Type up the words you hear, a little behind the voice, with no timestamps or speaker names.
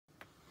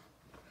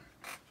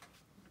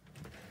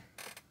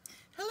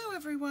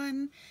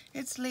everyone,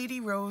 it's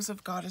Lady Rose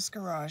of Goddess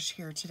Garage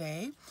here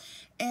today,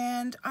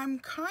 and I'm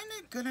kind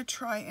of gonna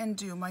try and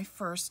do my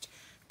first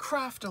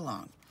craft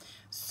along.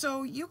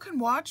 So you can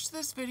watch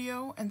this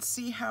video and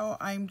see how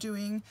I'm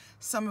doing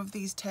some of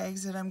these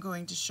tags that I'm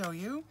going to show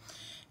you,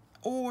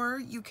 or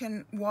you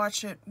can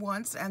watch it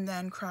once and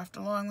then craft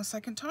along the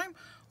second time,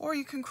 or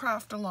you can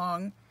craft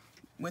along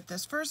with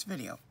this first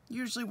video.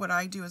 Usually what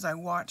I do is I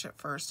watch it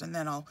first and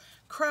then I'll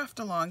craft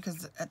along,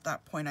 because at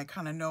that point I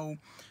kind of know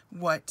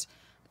what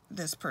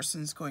this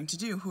person's going to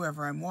do,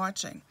 whoever I'm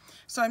watching.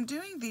 So I'm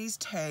doing these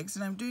tags,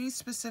 and I'm doing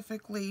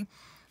specifically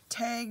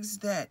tags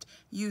that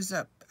use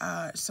up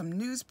some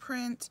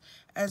newsprint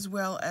as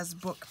well as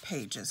book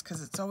pages,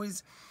 because it's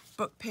always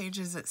book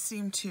pages that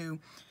seem to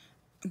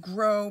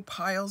grow,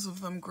 piles of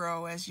them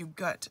grow as you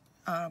gut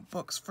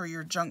books for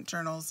your junk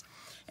journals.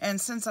 And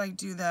since I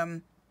do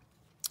them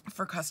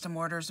for custom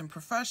orders and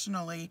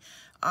professionally,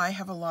 I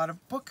have a lot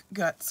of book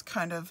guts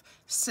kind of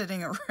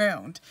sitting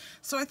around.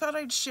 So I thought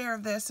I'd share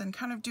this and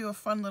kind of do a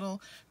fun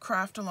little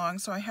craft along.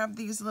 So I have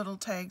these little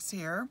tags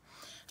here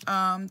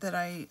that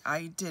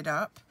I did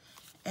up,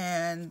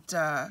 and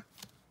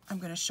I'm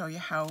going to show you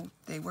how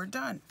they were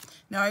done.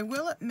 Now I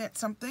will admit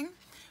something.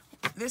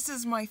 This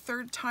is my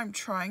third time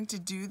trying to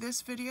do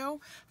this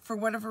video. For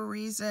whatever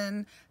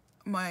reason,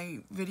 my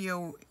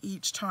video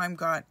each time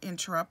got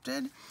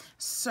interrupted.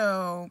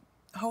 So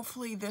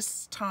hopefully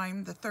this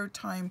time, the third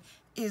time,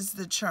 is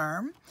the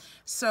charm.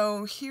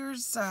 So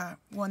here's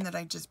one that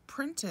I just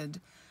printed.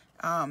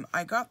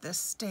 I got this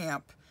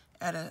stamp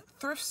at a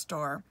thrift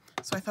store,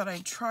 so I thought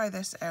I'd try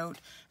this out,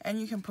 and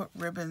you can put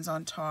ribbons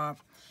on top.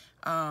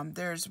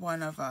 There's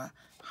one of a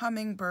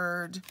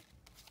hummingbird,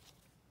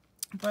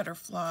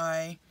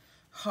 butterfly,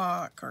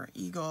 hawk or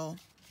eagle,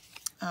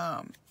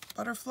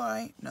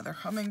 butterfly, another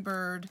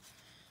hummingbird,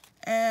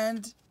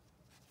 and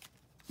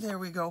there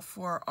we go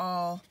for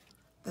all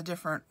the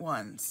different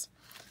ones.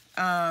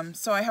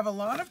 So I have a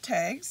lot of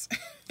tags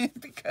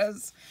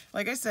because,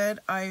 like I said,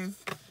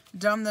 I've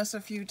done this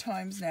a few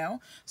times now.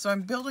 So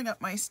I'm building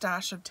up my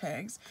stash of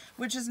tags,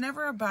 which is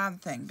never a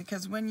bad thing,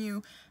 because when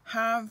you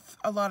have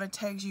a lot of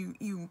tags, you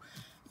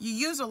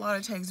use a lot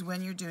of tags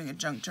when you're doing a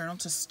junk journal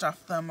to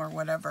stuff them or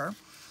whatever.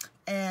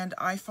 And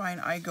I find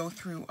I go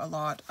through a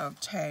lot of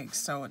tags,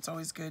 so it's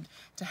always good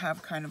to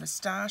have kind of a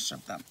stash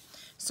of them.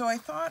 So I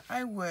thought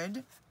I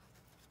would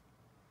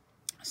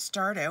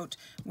start out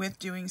with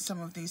doing some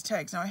of these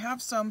tags. Now I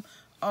have some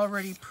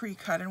already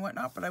pre-cut and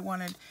whatnot, but I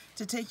wanted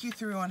to take you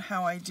through on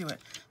how I do it.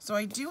 So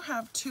I do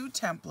have two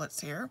templates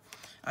here.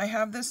 I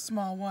have this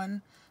small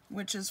one,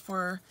 which is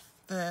for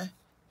the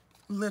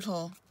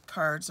little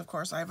cards. Of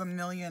course, I have a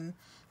million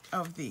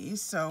of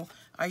these, so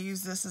I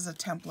use this as a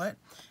template,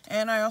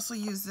 and I also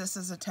use this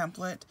as a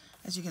template.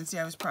 As you can see,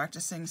 I was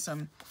practicing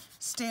some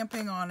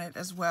stamping on it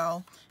as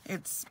well.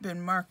 It's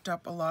been marked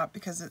up a lot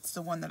because it's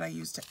the one that I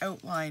use to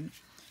outline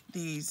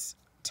these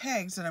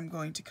tags that I'm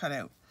going to cut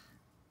out.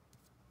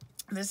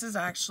 This is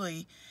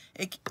actually,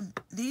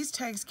 these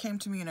tags came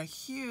to me in a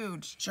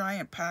huge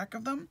giant pack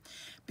of them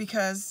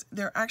because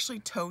they're actually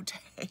toe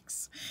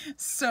tags.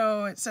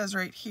 So it says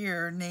right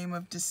here, name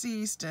of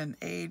deceased and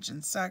age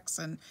and sex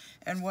and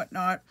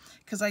whatnot,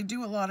 because I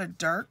do a lot of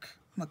dark,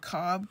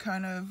 macabre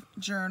kind of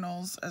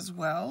journals as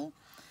well.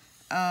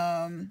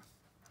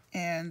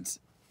 And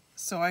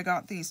so I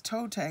got these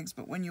toe tags,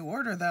 but when you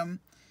order them,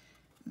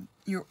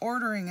 you're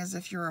ordering as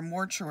if you're a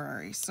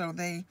mortuary, so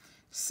they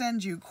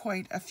send you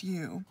quite a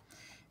few,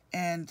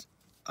 and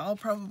I'll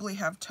probably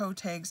have toe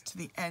tags to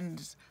the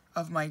end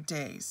of my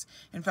days.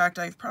 In fact,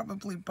 I've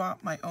probably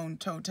bought my own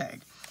toe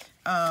tag,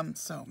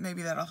 so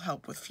maybe that'll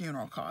help with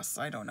funeral costs,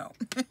 I don't know.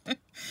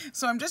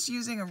 So I'm just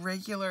using a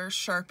regular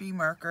Sharpie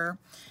marker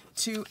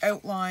to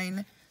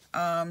outline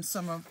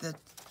some of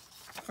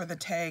for the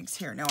tags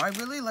here. Now I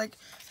really like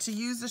to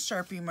use the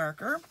Sharpie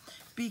marker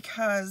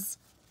because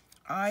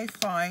I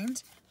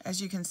find,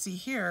 as you can see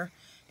here,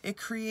 it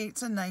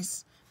creates a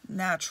nice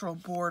natural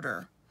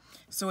border.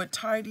 So it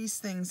tidies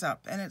things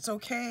up, and it's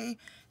okay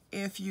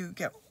if you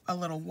get a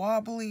little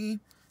wobbly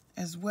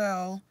as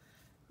well,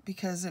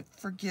 because it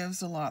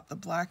forgives a lot. The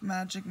black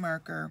magic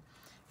marker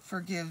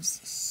forgives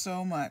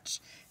so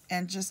much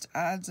and just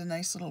adds a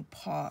nice little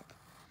pop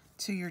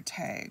to your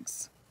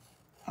tags,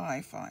 I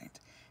find.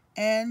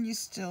 And you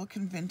still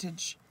can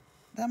vintage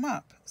them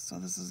up, so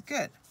this is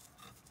good.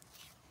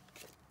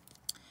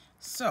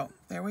 So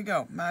there we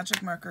go,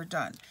 magic marker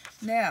done.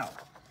 Now,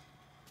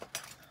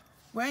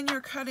 when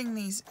you're cutting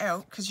these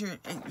out, because you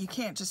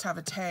can't just have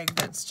a tag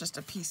that's just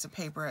a piece of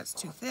paper that's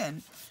too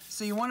thin,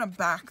 so you want to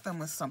back them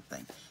with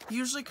something.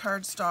 Usually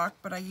cardstock,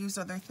 but I use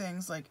other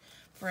things, like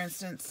for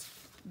instance,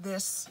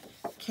 this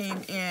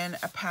came in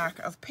a pack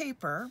of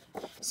paper,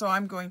 so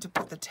I'm going to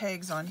put the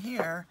tags on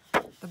here.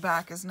 The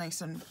back is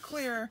nice and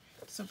clear,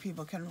 so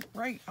people can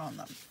write on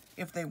them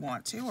if they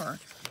want to, or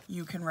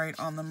you can write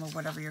on them, or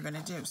whatever you're going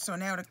to do. So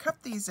now to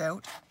cut these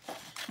out,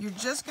 you're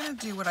just going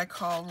to do what I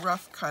call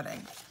rough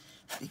cutting,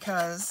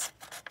 because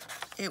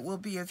it will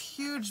be of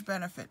huge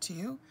benefit to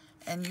you,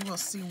 and you will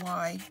see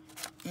why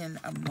in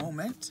a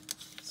moment.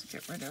 So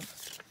get rid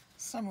of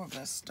some of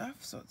this stuff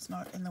so it's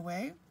not in the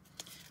way.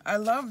 I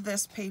love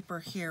this paper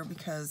here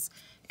because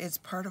it's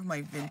part of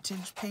my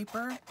vintage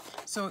paper.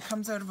 So it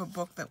comes out of a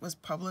book that was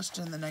published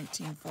in the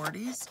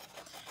 1940s,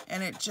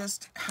 and it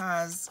just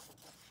has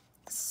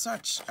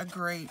such a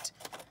great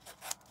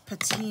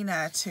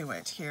patina to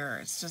it here.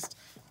 It's just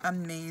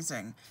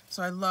amazing.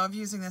 So I love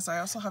using this. I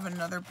also have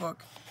another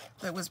book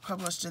that was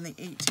published in the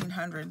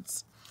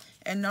 1800s,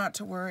 and not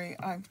to worry,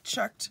 I've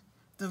checked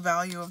the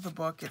value of the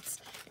book.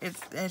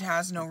 It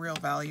has no real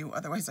value,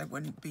 otherwise I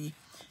wouldn't be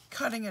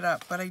cutting it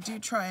up, but I do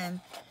try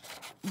and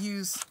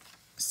use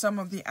some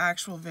of the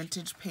actual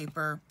vintage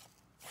paper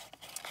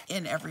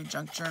in every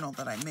junk journal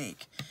that I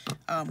make,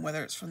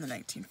 whether it's from the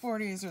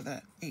 1940s or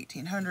the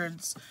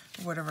 1800s,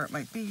 or whatever it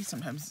might be.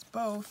 Sometimes it's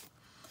both.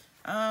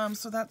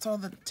 So that's all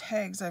the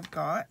tags I've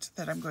got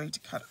that I'm going to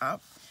cut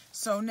up.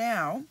 So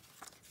now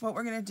what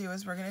we're going to do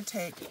is we're going to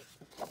take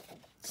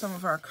some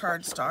of our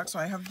cardstock. So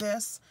I have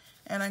this,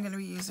 and I'm going to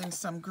be using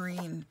some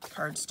green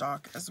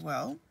cardstock as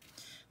well.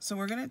 So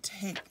we're going to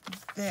take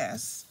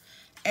this,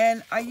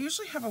 and I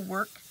usually have a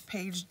work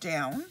page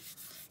down,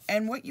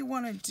 and what you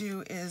want to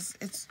do is,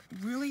 it's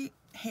really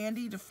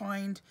handy to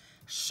find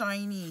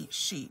shiny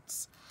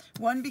sheets.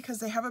 One, because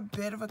they have a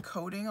bit of a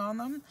coating on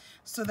them,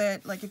 so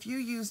that like if you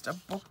used a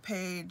book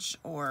page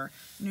or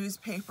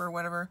newspaper or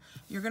whatever,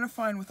 you're going to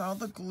find with all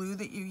the glue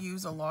that you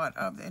use a lot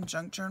of in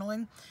junk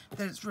journaling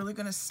that it's really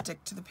going to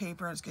stick to the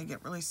paper. It's going to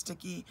get really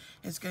sticky.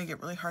 It's going to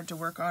get really hard to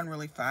work on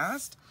really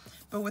fast.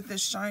 But with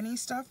this shiny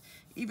stuff,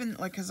 even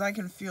like, because I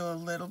can feel a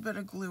little bit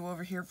of glue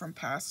over here from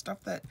past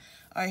stuff that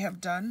I have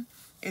done.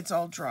 It's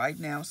all dried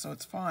now, so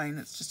it's fine.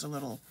 It's just a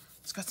little,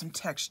 it's got some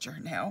texture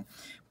now,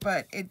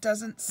 but it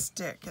doesn't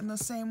stick in the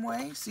same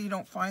way, so you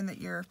don't find that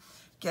you're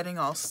getting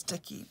all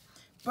sticky.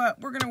 But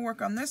we're going to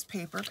work on this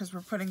paper because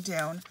we're putting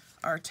down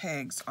our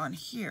tags on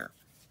here.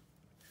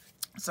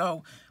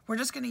 So we're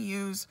just going to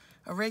use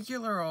a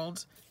regular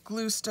old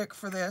glue stick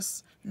for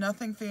this.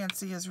 Nothing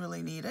fancy is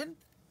really needed.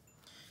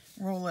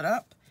 Roll it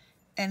up.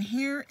 And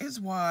here is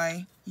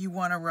why you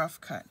want a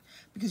rough cut.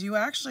 Because you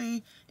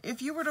actually,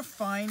 if you were to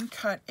fine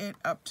cut it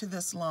up to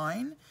this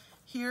line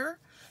here,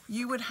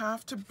 you would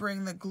have to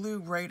bring the glue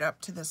right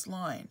up to this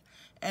line.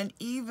 And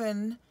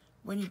even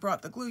when you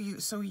brought the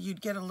glue, so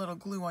you'd get a little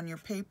glue on your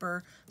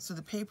paper, so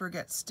the paper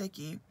gets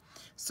sticky.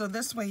 So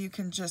this way you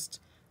can just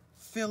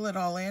fill it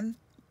all in,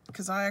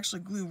 because I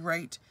actually glue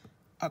right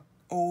up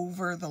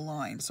over the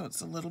line, so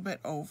it's a little bit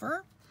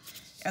over.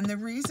 And the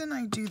reason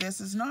I do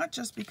this is not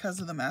just because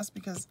of the mess,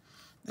 because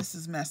this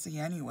is messy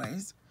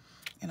anyways,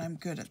 and I'm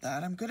good at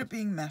that. I'm good at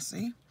being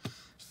messy.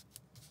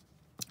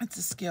 It's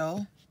a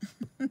skill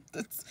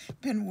that's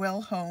been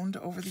well honed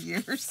over the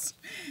years.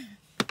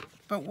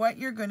 But what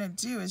you're going to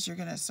do is you're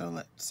going to, so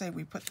let's say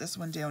we put this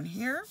one down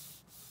here,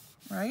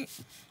 right?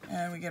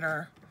 And we get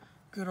our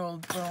good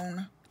old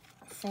bone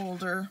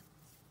folder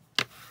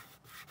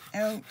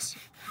out.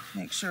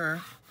 Make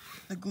sure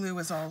the glue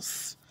is all,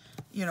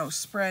 you know,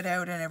 spread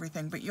out and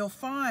everything. But you'll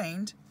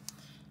find,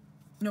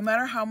 no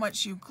matter how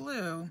much you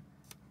glue,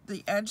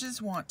 the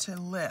edges want to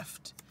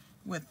lift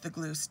with the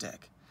glue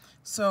stick.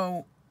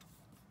 So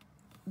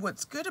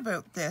what's good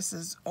about this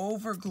is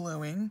over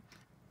gluing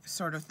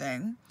sort of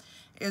thing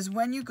is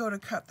when you go to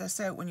cut this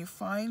out, when you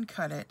fine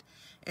cut it,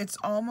 it's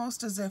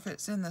almost as if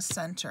it's in the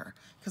center,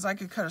 because I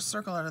could cut a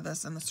circle out of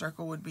this and the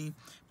circle would be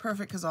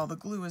perfect because all the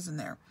glue is in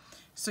there.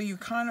 So you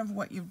kind of,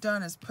 what you've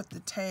done is put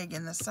the tag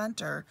in the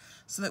center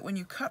so that when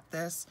you cut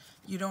this,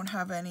 you don't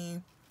have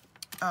any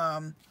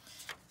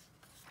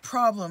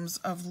problems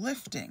of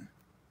lifting,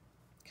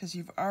 because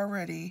you've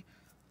already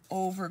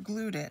over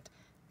glued it,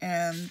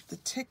 and the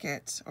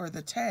ticket or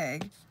the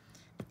tag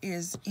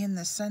is in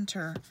the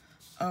center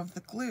of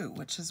the glue,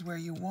 which is where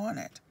you want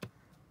it.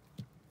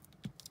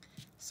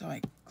 So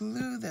I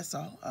glue this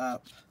all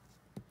up.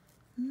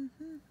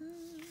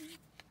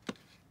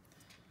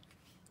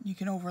 You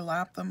can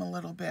overlap them a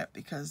little bit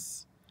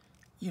because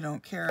you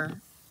don't care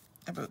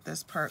about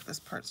this part. This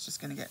part's just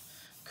going to get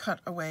cut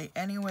away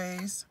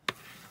anyways.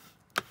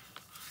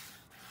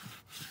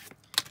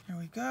 There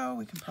we go.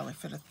 We can probably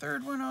fit a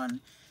third one on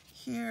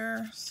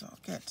here. So I'll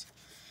get,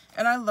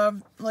 and I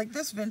love, like,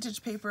 this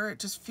vintage paper, it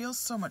just feels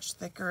so much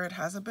thicker. It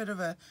has a bit of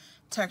a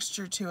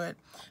texture to it.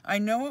 I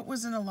know it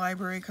was in a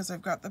library because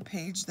I've got the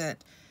page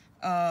that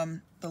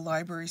the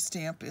library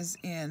stamp is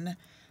in.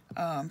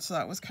 So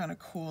that was kind of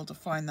cool to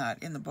find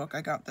that in the book.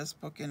 I got this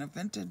book in a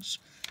vintage,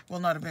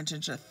 well, not a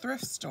vintage, a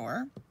thrift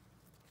store.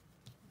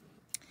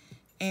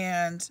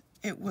 And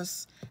it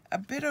was a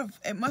bit of,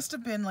 it must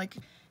have been like,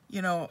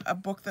 you know, a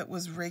book that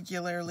was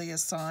regularly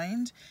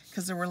assigned,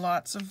 because there were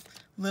lots of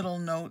little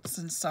notes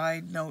and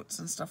side notes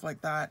and stuff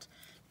like that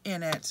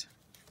in it.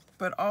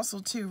 But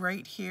also too,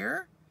 right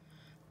here,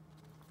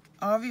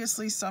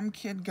 obviously some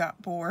kid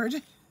got bored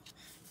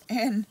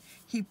and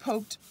he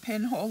poked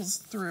pinholes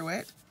through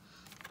it.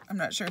 I'm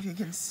not sure if you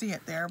can see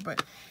it there,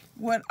 but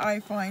what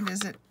I find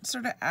is it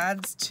sort of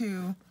adds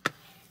to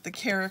the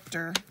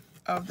character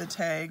of the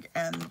tag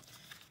and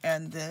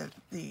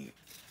the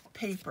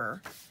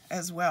paper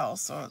as well,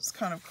 so it's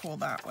kind of cool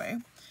that way.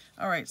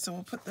 All right, so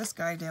we'll put this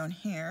guy down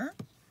here.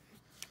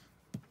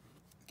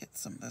 Get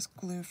some of this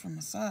glue from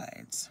the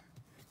sides.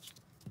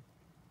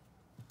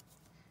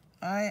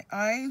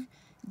 I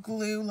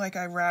glue like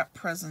I wrap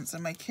presents,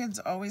 and my kids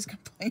always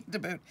complained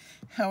about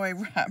how I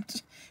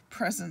wrapped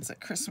presents at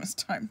Christmas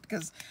time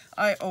because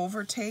I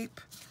over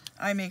tape.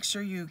 I make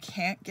sure you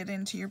can't get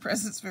into your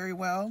presents very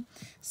well,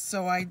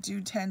 so I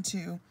do tend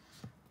to,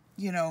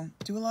 you know,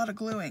 do a lot of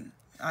gluing.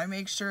 I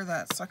make sure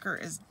that sucker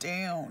is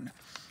down.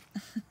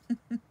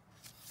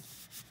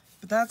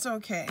 But that's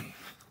okay,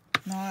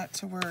 not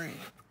to worry.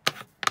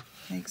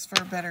 Makes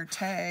for a better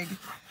tag,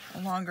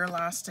 a longer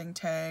lasting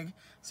tag.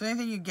 So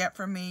anything you get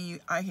from me,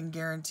 I can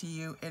guarantee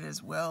you it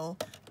is well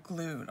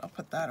glued. I'll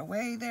put that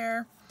away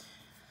there.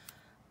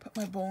 Put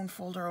my bone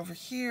folder over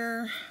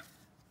here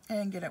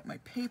and get out my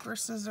paper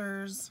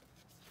scissors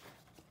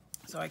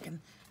so I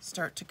can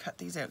start to cut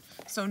these out.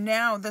 So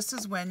now this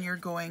is when you're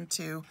going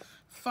to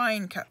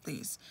fine cut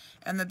these.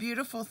 And the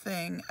beautiful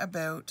thing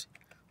about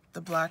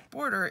the black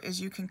border is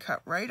you can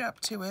cut right up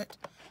to it.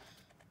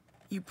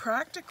 You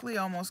practically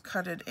almost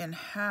cut it in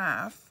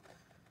half,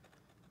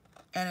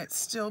 and it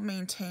still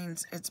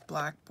maintains its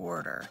black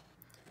border.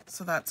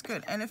 So that's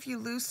good. And if you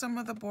lose some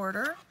of the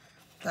border,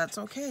 that's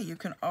okay. You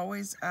can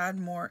always add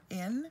more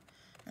in,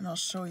 and I'll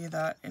show you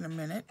that in a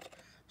minute,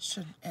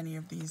 should any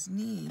of these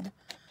need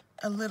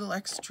a little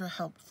extra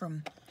help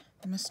from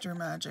Mr.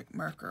 Magic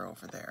Marker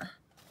over there.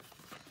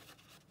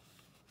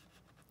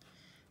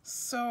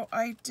 So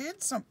I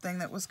did something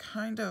that was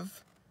kind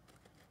of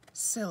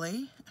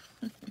silly.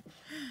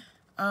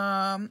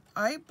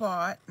 I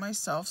bought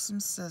myself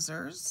some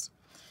scissors,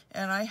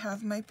 and I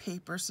have my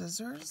paper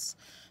scissors,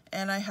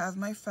 and I have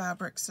my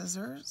fabric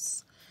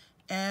scissors,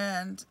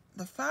 and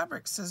the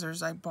fabric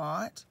scissors I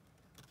bought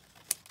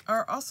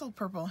are also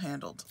purple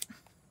handled.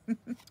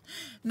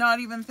 Not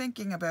even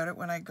thinking about it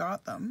when I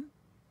got them,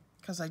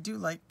 because I do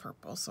like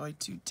purple, so I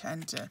do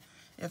tend to,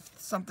 if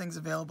something's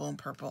available in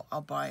purple,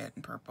 I'll buy it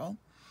in purple.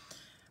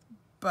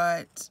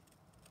 But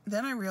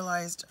then I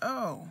realized,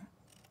 oh,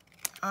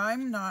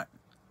 I'm not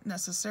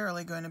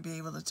necessarily going to be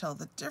able to tell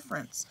the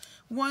difference.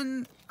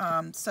 One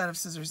set of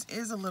scissors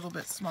is a little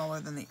bit smaller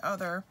than the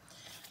other,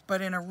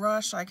 but in a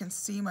rush I can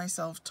see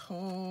myself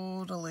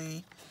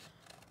totally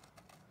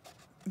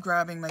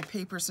grabbing my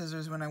paper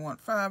scissors when I want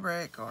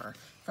fabric, or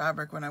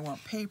fabric when I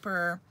want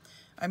paper.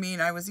 I mean,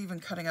 I was even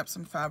cutting up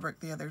some fabric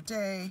the other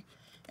day,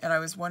 and I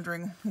was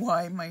wondering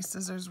why my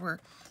scissors were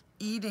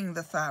eating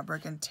the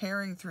fabric and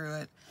tearing through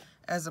it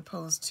as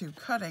opposed to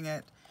cutting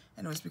it,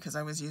 and it was because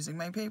I was using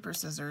my paper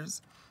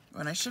scissors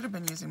when I should have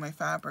been using my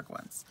fabric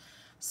ones.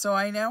 So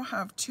I now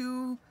have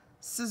two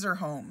scissor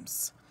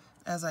homes,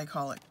 as I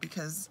call it,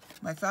 because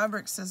my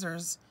fabric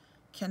scissors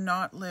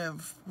cannot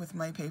live with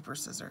my paper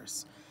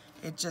scissors.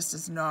 It just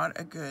is not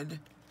a good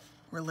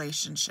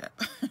relationship.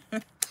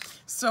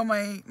 So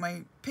my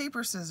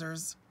paper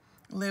scissors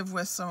live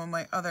with some of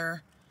my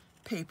other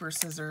paper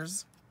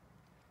scissors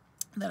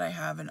that I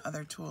have and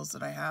other tools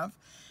that I have.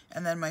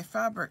 And then my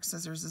fabric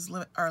scissors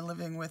are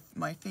living with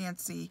my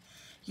fancy,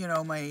 you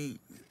know, my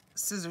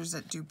scissors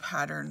that do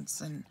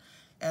patterns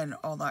and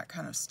all that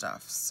kind of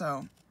stuff.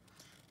 So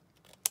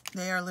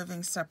they are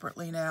living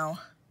separately now,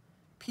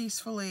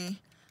 peacefully,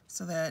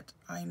 so that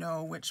I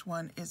know which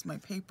one is my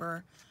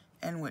paper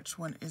and which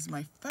one is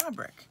my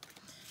fabric.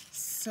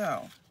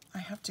 So I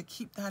have to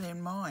keep that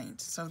in mind.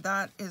 So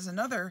that is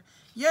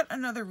yet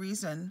another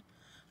reason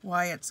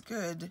why it's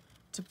good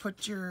to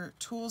put your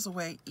tools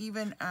away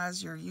even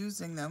as you're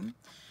using them,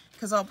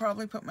 because I'll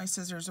probably put my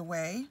scissors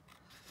away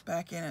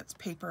back in its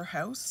paper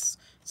house.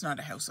 It's not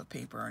a house of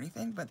paper or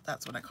anything, but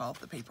that's what I call it,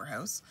 the paper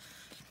house.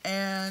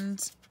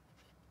 And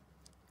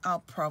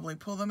I'll probably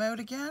pull them out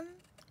again,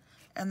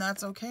 and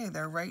that's okay.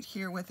 They're right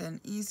here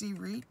within easy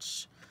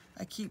reach.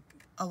 I keep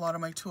a lot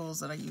of my tools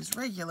that I use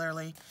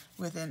regularly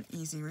within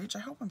easy reach. I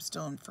hope I'm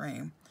still in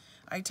frame.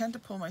 I tend to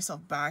pull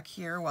myself back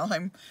here while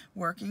I'm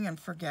working and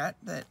forget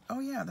that,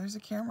 oh yeah, there's a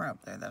camera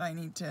up there that I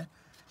need to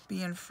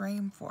be in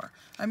frame for.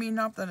 I mean,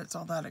 not that it's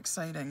all that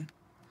exciting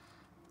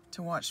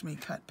to watch me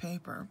cut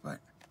paper, but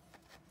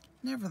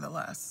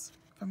nevertheless,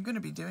 if I'm going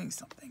to be doing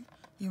something,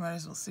 you might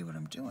as well see what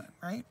I'm doing,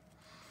 right?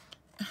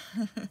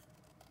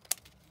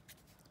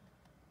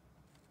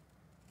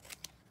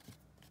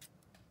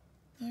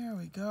 There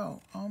we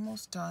go,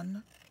 almost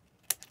done.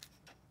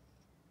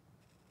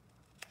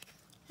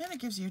 And it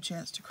gives you a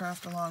chance to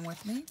craft along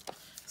with me.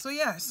 So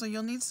yeah, so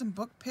you'll need some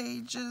book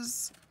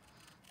pages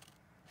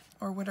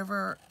or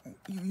whatever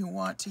you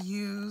want to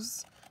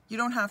use. You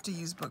don't have to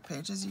use book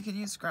pages. You can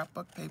use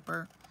scrapbook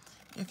paper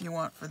if you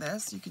want for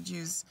this. You could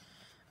use,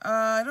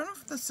 I don't know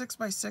if the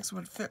 6x6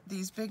 would fit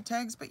these big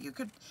tags, but you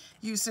could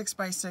use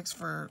 6x6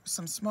 for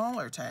some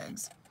smaller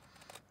tags.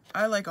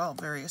 I like all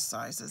various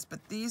sizes,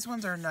 but these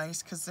ones are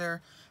nice because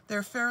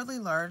they're fairly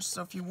large,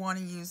 so if you want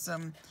to use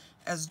them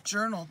as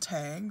journal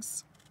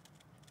tags,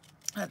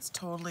 that's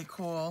totally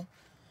cool,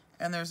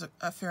 and there's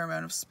a fair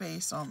amount of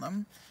space on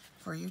them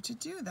for you to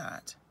do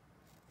that.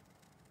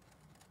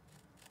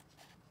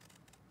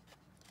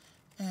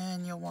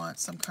 And you'll want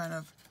some kind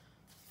of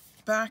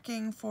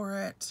backing for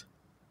it.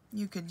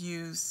 You could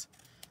use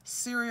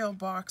cereal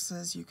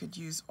boxes, you could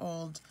use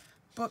old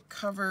book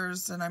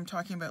covers, and I'm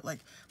talking about like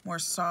more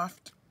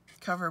soft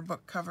cover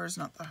book covers,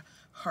 not the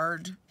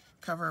hard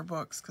cover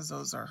books, because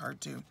those are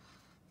hard to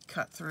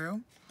cut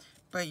through.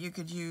 But you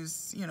could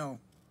use, you know,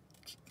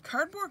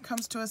 cardboard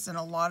comes to us in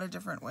a lot of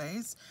different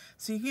ways,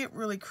 so you can get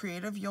really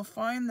creative. You'll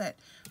find that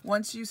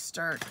once you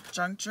start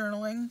junk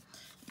journaling,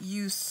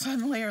 you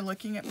suddenly are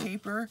looking at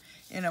paper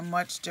in a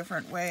much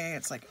different way.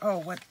 It's like, oh,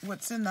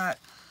 what's in that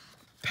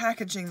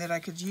packaging that I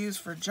could use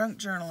for junk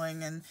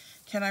journaling, and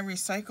can I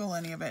recycle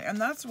any of it? And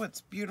that's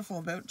what's beautiful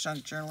about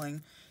junk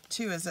journaling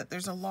too, is that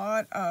there's a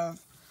lot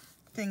of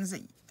things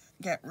that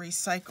get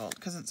recycled,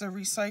 because it's a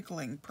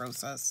recycling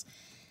process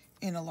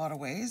in a lot of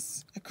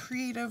ways, a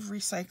creative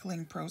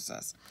recycling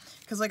process.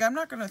 Because like, I'm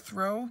not going to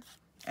throw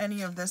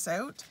any of this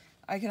out.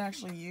 I can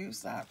actually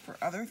use that for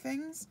other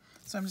things,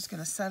 so I'm just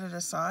going to set it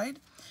aside.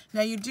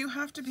 Now you do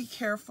have to be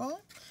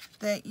careful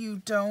that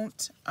you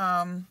don't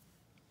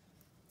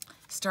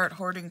start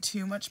hoarding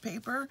too much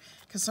paper,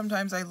 because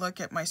sometimes I look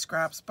at my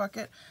scraps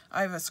bucket.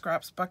 I have a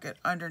scraps bucket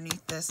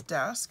underneath this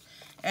desk,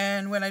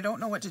 and when I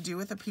don't know what to do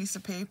with a piece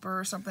of paper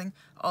or something,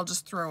 I'll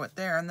just throw it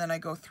there, and then I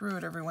go through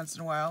it every once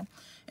in a while,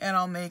 and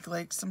I'll make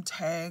like some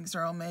tags,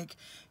 or I'll make,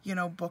 you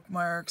know,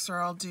 bookmarks, or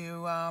I'll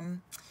do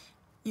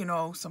you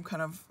know, some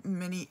kind of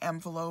mini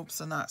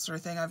envelopes and that sort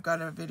of thing. I've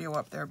got a video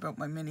up there about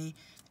my mini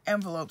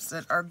envelopes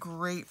that are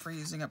great for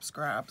using up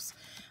scraps.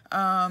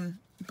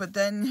 But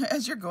then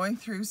as you're going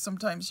through,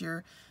 sometimes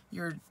your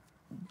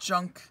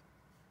junk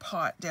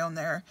pot down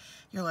there,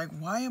 you're like,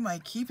 why am I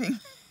keeping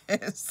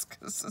this?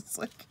 Because it's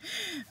like,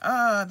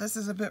 this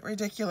is a bit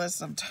ridiculous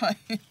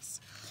sometimes.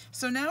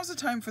 So now's the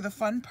time for the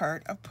fun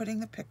part of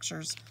putting the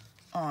pictures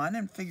on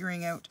and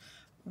figuring out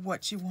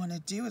what you want to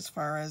do as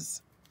far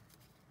as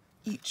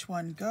each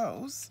one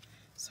goes.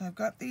 So I've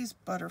got these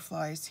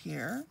butterflies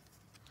here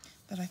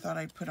that I thought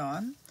I'd put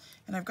on,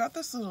 and I've got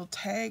this little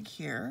tag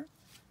here.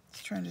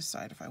 Let's try and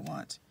decide if I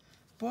want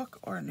book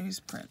or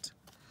newsprint.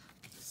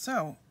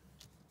 So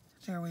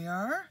there we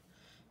are,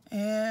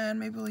 and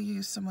maybe we'll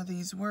use some of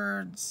these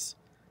words.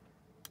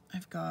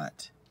 I've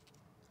got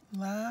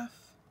laugh,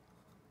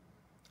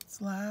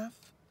 let's laugh,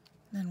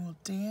 and then we'll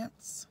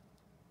dance,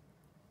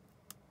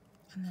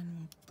 and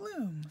then we'll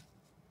bloom.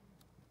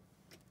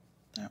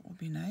 That will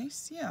be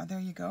nice. Yeah, there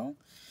you go.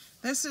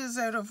 This is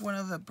out of one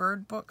of the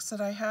bird books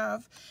that I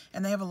have,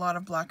 and they have a lot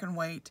of black and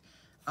white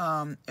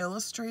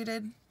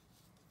illustrated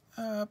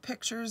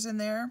pictures in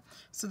there.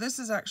 So this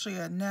is actually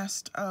a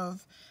nest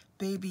of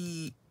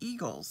baby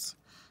eagles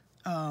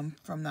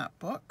from that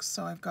book.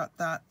 So I've got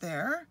that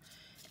there,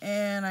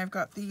 and I've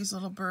got these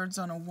little birds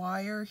on a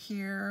wire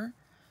here.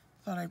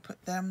 Thought I'd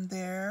put them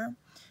there.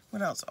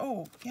 What else?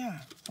 Oh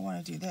yeah, I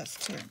want to do this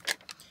too.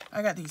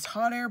 I got these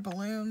hot air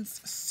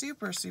balloons,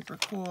 super, super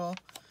cool.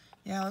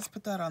 Yeah, let's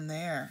put that on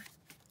there.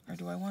 Or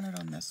do I want it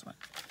on this one?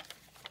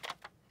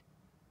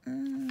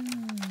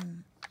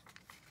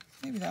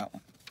 Maybe that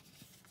one.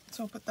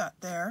 So I'll put that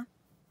there.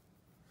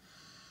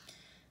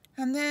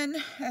 And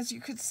then, as you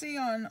could see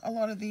on a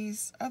lot of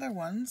these other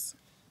ones,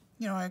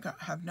 you know,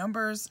 have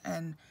numbers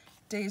and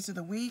days of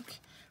the week.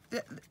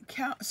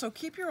 So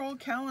keep your old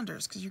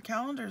calendars, because your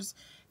calendars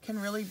can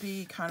really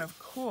be kind of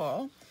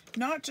cool.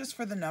 Not just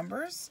for the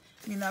numbers.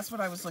 I mean, that's what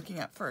I was looking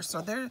at first.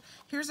 So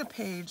here's a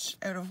page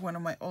out of one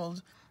of my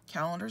old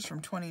calendars from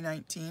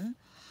 2019.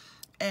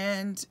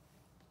 And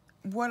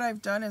what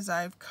I've done is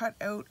I've cut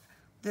out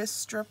this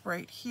strip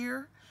right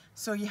here.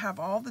 So you have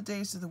all the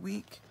days of the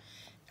week.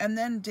 And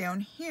then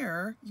down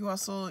here, you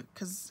also,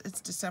 because it's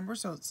December,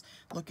 so it's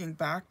looking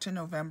back to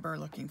November,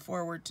 looking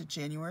forward to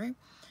January.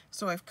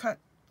 So I've cut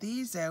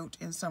these out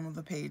in some of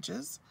the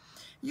pages.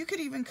 You could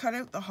even cut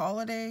out the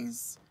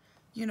holidays.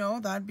 You know,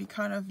 that'd be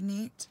kind of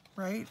neat,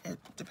 right?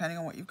 Depending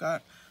on what you've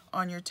got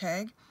on your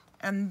tag.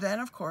 And then,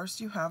 of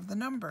course, you have the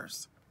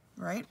numbers,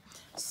 right?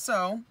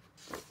 So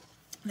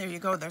there you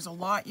go. There's a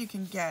lot you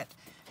can get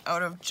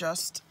out of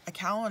just a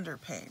calendar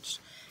page.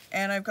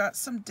 And I've got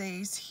some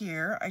days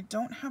here. I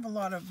don't have a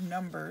lot of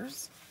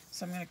numbers,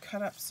 so I'm going to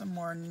cut up some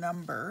more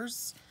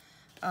numbers.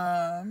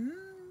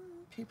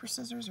 Paper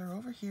scissors are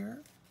over here.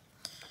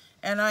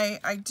 And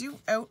I do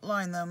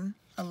outline them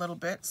a little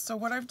bit. So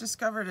what I've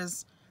discovered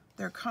is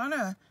they're kind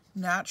of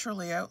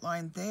naturally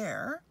outlined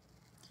there.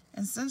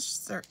 And since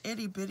they're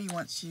itty bitty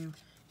once you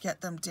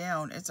get them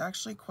down, it's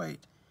actually quite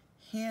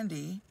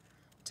handy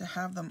to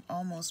have them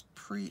almost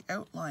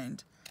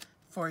pre-outlined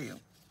for you.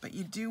 But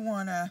you do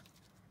want to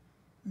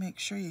make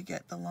sure you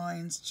get the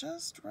lines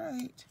just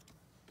right.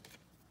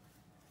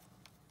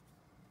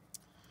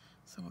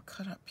 So we'll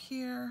cut up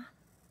here.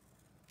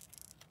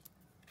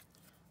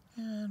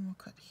 And we'll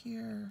cut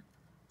here.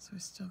 So we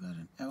still got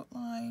an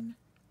outline.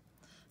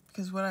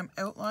 Because what I'm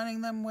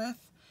outlining them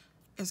with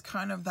is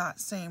kind of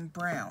that same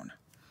brown.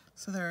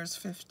 So there's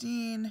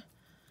 15.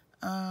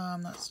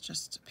 That's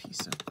just a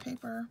piece of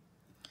paper.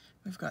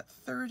 We've got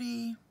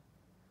 30.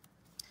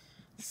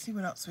 Let's see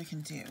what else we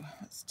can do.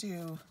 Let's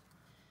do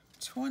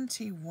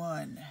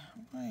 21.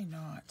 Why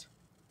not?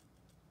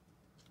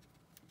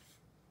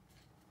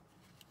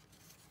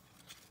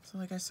 So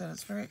like I said,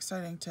 it's very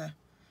exciting to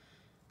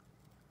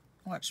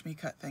watch me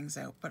cut things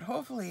out, but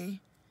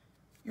hopefully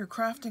you're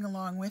crafting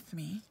along with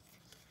me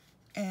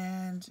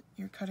and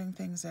you're cutting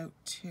things out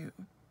too.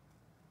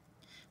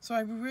 So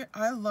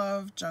I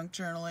love junk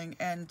journaling,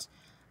 and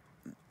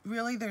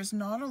really there's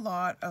not a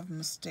lot of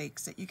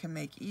mistakes that you can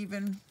make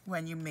even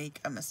when you make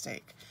a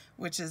mistake,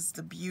 which is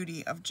the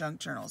beauty of junk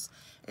journals.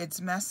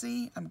 It's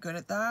messy. I'm good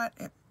at that.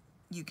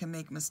 You can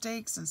make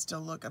mistakes and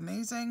still look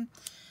amazing.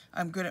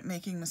 I'm good at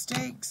making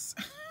mistakes.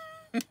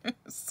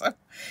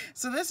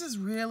 So this is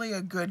really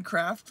a good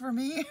craft for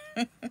me.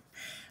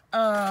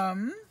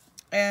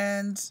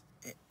 And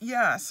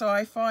yeah, so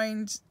I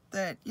find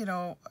that, you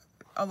know,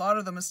 a lot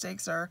of the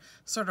mistakes are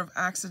sort of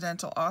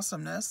accidental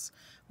awesomeness,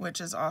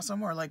 which is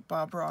awesome, or like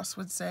Bob Ross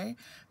would say,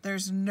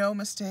 there's no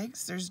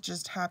mistakes, there's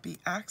just happy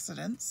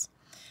accidents.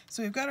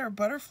 So we've got our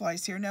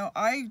butterflies here. Now,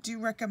 I do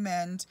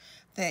recommend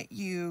that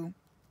you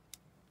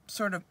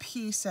sort of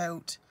piece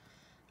out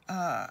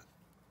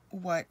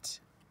what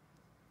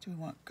do we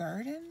want?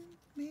 Garden,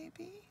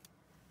 maybe?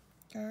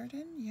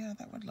 Garden? Yeah,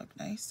 that would look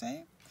nice,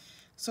 eh?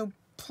 So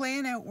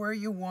plan out where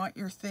you want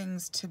your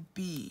things to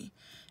be,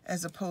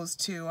 as opposed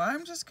to,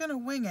 I'm just going to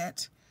wing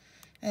it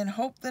and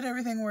hope that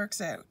everything works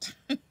out.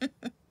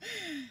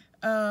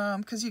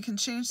 Because you can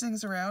change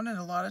things around, and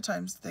a lot of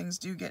times things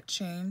do get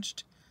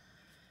changed.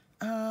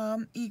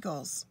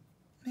 Eagles.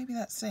 Maybe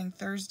that's saying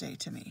Thursday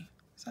to me.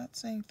 Is that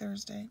saying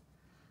Thursday?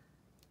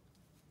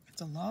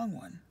 It's a long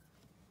one.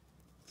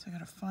 So I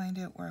gotta find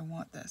out where I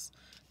want this.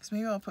 Because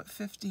maybe I'll put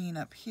 15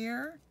 up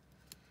here.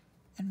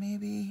 And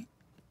maybe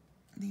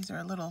these are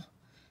a little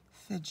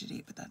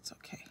fidgety, but that's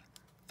okay.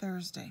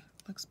 Thursday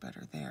looks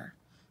better there.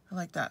 I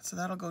like that. So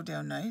that'll go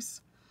down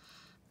nice.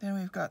 Then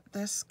we've got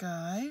this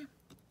guy.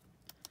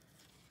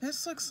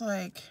 This looks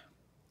like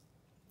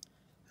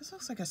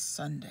a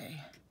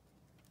Sunday.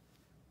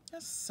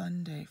 A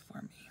Sunday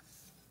for me.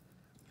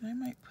 And I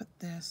might put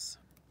this.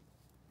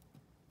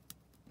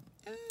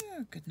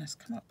 Oh goodness,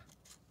 come up.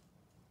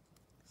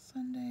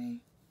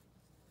 Sunday.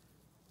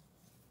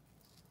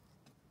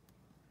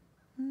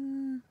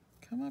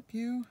 Come up,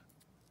 you.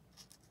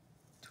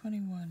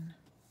 21.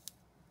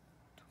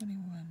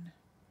 21.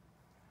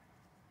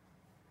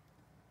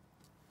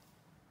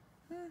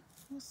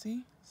 We'll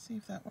see. See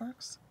if that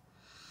works.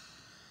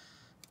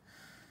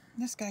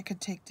 This guy could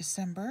take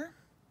December.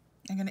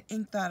 I'm going to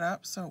ink that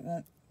up so it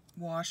won't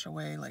wash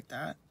away like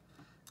that.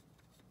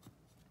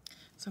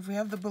 So if we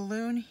have the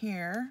balloon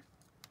here,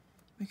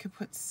 we could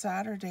put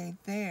Saturday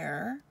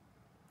there.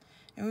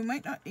 And we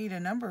might not need a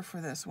number for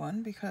this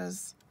one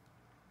because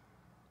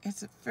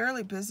it's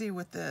fairly busy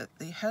with the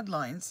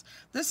headlines.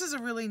 This is a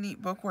really neat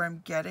book where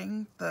I'm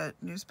getting the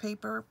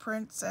newspaper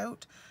prints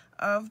out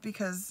of,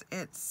 because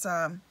it's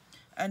a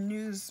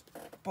news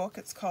book.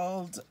 It's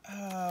called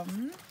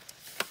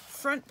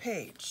Front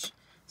Page.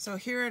 So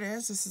here it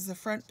is. This is the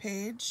front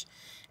page.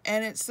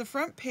 And it's the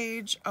front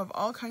page of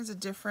all kinds of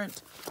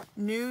different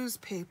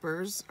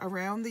newspapers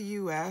around the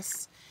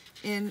U.S.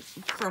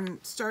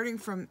 starting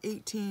from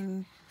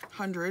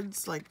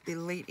 1800s, like the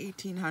late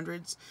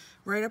 1800s,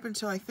 right up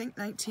until I think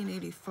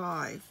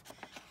 1985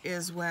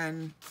 is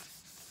when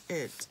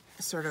it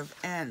sort of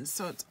ends.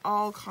 So it's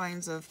all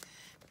kinds of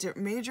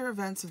major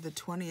events of the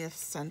 20th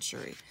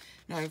century.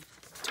 Now I've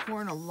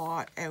torn a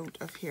lot out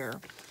of here,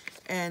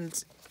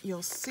 and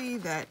you'll see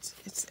that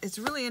it's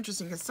really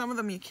interesting because some of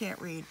them you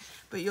can't read,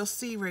 but you'll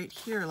see right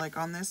here, like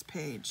on this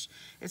page,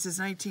 it says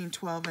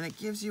 1912, and it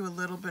gives you a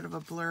little bit of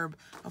a blurb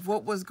of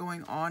what was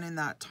going on in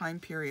that time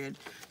period,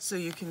 so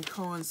you can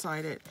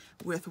coincide it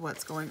with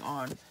what's going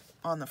on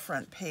the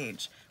front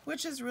page,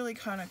 which is really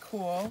kind of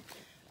cool.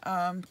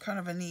 Kind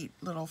of a neat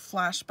little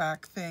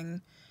flashback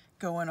thing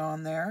going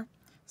on there.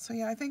 So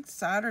yeah, I think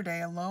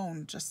Saturday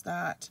alone, just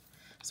that.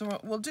 So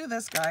we'll do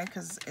this guy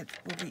because it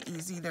will be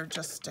easy. They're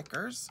just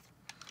stickers.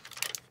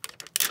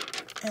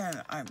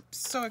 And I'm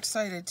so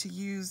excited to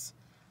use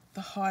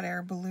the hot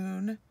air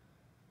balloon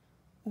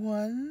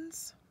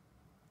ones.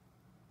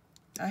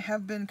 I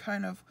have been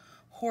kind of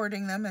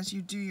hoarding them, as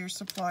you do your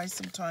supplies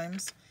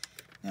sometimes.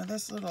 Now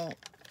this little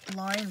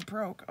line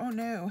broke. Oh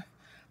no,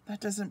 that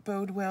doesn't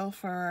bode well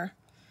for our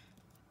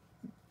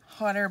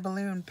hot air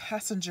balloon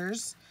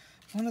passengers.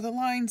 One of the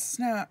lines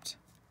snapped.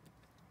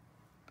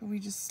 But we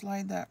just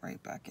slide that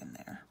right back in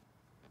there.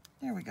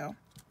 There we go.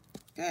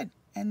 Good.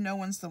 And no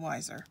one's the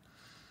wiser.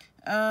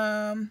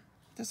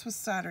 This was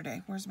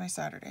Saturday. Where's my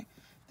Saturday?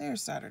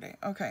 There's Saturday.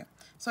 Okay,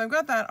 so I've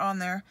got that on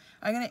there.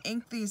 I'm going to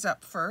ink these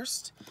up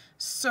first.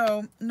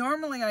 So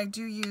normally I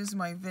do use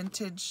my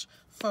vintage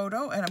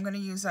photo, and I'm going to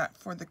use that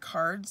for the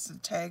cards, the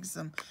tags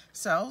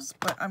themselves,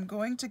 but I'm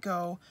going to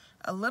go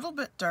a little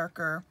bit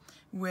darker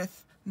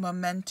with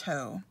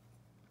Memento.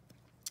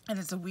 And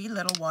it's a wee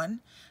little one.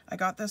 I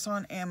got this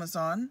on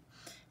Amazon.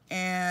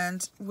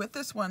 And with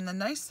this one, the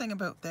nice thing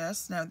about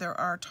this, now there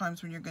are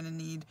times when you're going to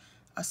need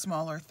a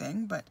smaller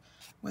thing, but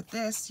with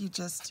this you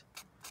just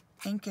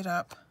ink it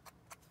up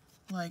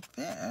like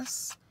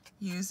this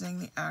using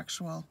the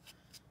actual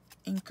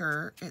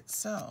inker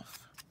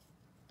itself.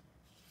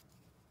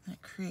 And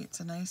it creates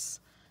a nice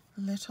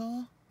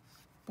little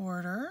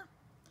border.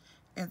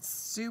 It's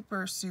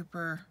super,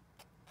 super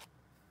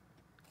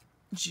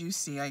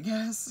juicy, I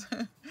guess.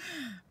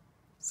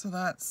 So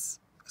that's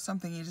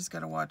something you just got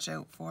to watch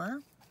out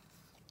for.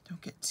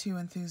 Don't get too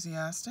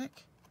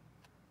enthusiastic.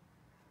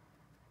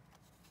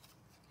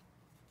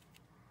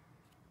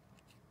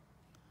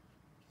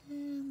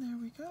 And there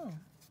we go.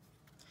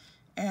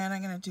 And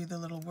I'm going to do the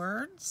little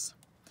words.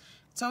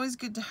 It's always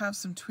good to have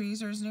some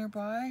tweezers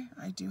nearby.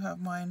 I do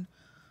have mine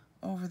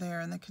over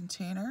there in the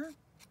container,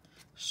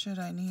 should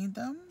I need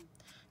them,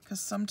 because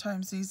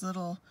sometimes these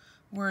little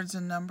words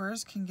and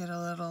numbers can get a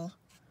little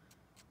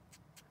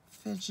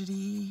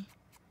fidgety,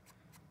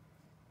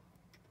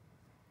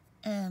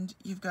 and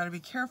you've got to be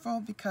careful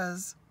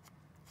because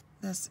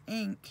this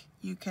ink,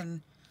 you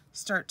can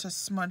start to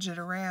smudge it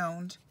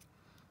around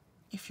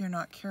if you're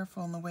not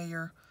careful in the way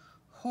you're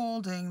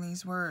holding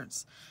these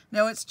words.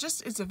 Now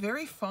it's a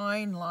very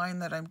fine line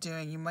that I'm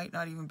doing. You might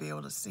not even be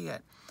able to see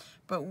it.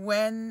 But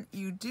when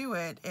you do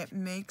it, it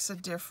makes a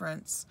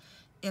difference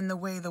in the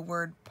way the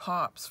word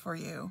pops for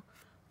you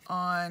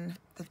on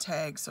the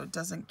tag so it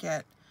doesn't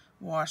get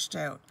washed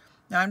out.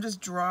 Now I'm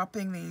just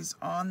dropping these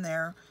on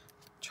there,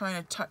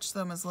 trying to touch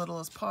them as little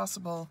as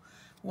possible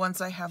once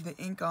I have the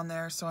ink on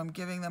there, so I'm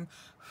giving them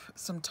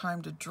some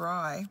time to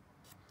dry.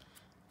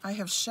 I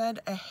have shed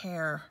a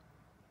hair,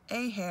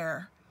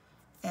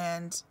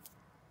 and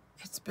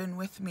it's been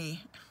with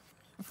me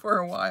for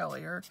a while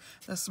here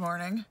this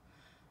morning.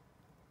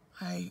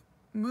 I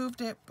moved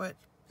it, but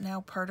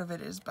now part of it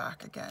is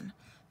back again.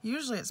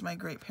 Usually it's my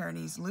Great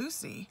Pyrenees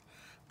Lucy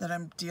that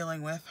I'm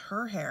dealing with,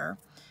 her hair,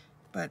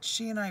 but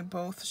she and I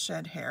both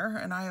shed hair,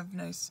 and I have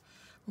nice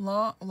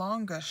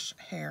longish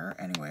hair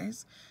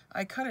anyways.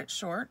 I cut it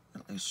short,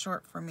 at least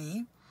short for me.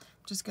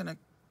 I'm just gonna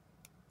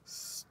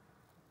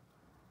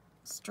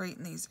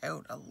straighten these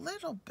out a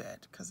little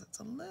bit because it's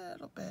a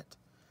little bit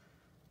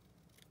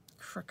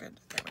crooked.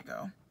 There we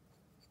go.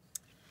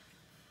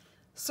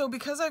 So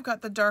because I've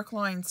got the dark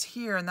lines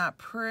here and that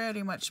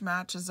pretty much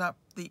matches up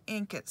the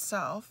ink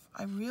itself,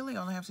 I really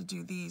only have to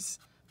do these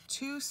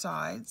two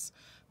sides,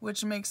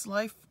 which makes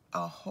life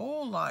a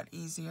whole lot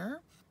easier,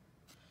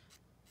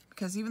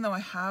 because even though I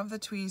have the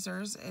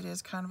tweezers, it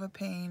is kind of a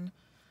pain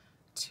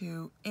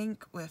to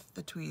ink with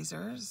the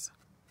tweezers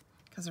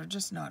because they're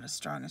just not as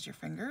strong as your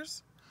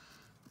fingers.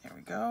 There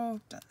we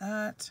go, done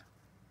that.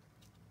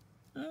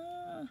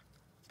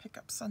 Pick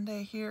up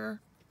Sunday here.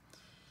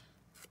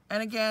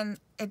 And again,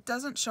 it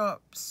doesn't show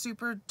up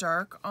super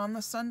dark on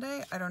the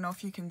Sunday. I don't know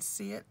if you can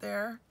see it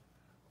there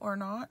or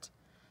not,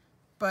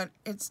 but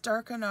it's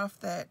dark enough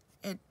that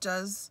it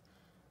does,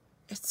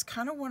 it's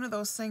kind of one of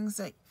those things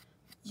that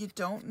you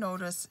don't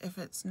notice if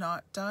it's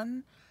not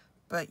done,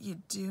 but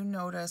you do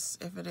notice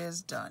if it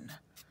is done.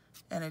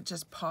 And it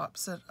just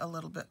pops it a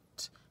little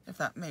bit, if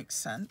that makes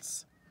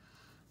sense.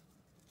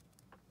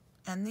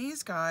 And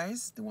these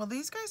guys, well,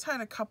 these guys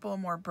had a couple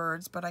more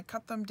birds, but I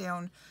cut them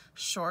down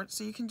short,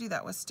 so you can do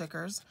that with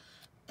stickers.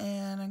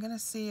 And I'm going to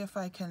see if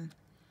I can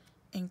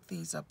ink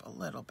these up a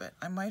little bit.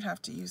 I might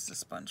have to use the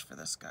sponge for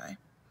this guy.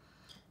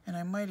 And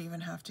I might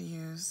even have to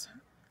use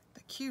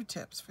the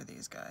Q-tips for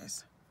these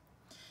guys.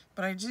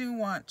 But I do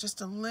want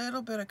just a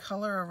little bit of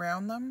color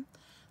around them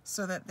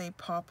so that they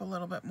pop a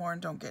little bit more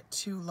and don't get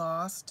too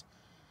lost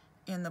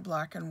in the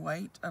black and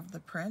white of the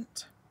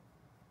print.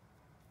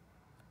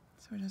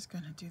 So we're just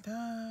going to do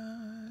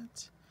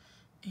that,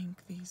 ink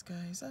these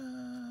guys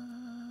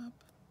up.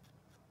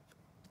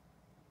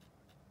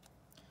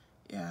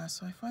 Yeah,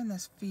 so I find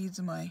this feeds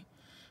my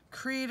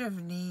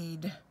creative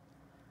need.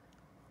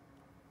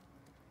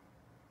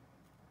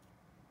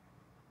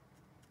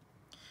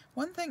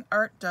 One thing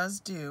art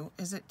does do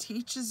is it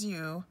teaches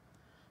you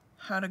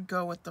how to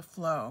go with the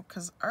flow,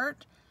 because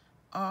art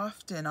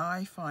often,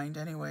 I find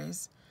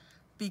anyways,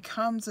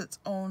 becomes its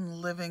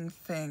own living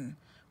thing,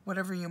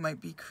 whatever you might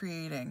be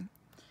creating.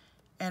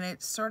 And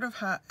it sort of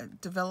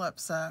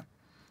develops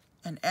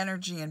an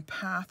energy and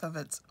path of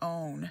its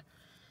own.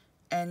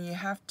 And you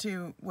have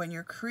to, when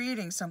you're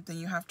creating something,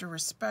 you have to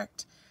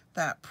respect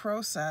that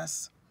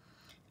process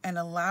and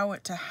allow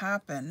it to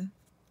happen.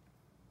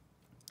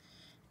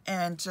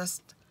 And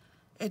just,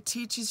 it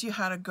teaches you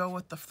how to go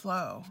with the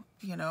flow.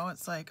 You know,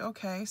 it's like,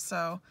 okay,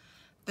 so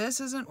this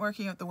isn't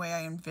working out the way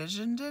I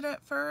envisioned it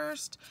at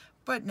first,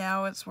 but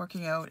now it's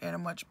working out in a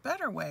much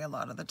better way a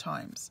lot of the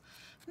times.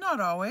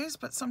 Not always,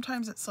 but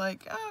sometimes it's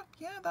like, oh,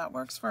 yeah, that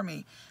works for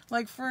me.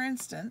 Like, for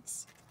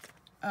instance,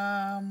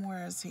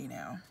 where is he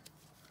now?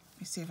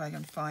 Let me see if I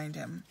can find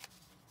him.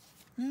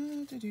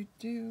 Where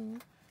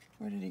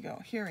did he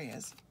go? Here he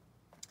is.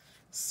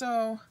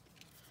 So,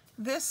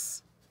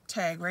 this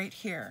tag right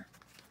here,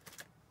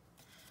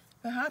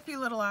 the happy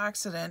little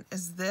accident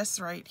is this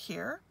right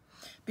here,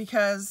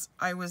 because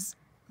I was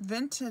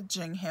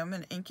vintaging him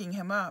and inking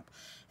him up,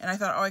 and I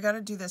thought, oh, I got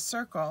to do this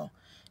circle.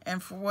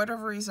 And for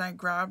whatever reason, I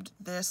grabbed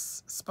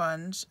this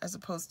sponge as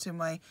opposed to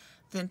my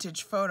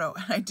vintage photo,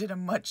 and I did a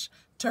much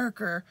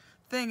darker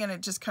thing, and it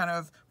just kind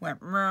of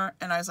went,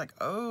 and I was like,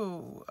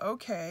 oh,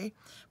 okay.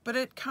 But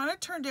it kind of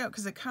turned out,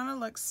 because it kind of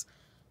looks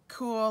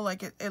cool,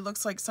 like it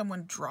looks like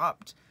someone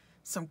dropped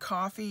some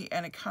coffee,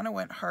 and it kind of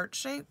went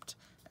heart-shaped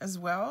as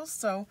well.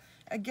 So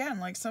again,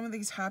 like some of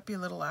these happy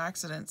little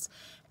accidents.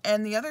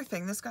 And the other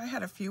thing, this guy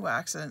had a few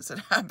accidents that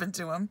happened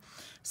to him.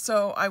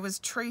 So I was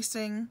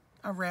tracing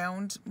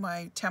around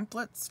my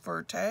templates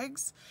for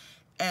tags,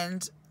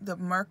 and the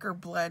marker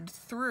bled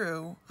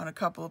through on a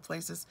couple of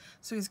places.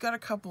 So he's got a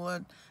couple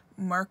of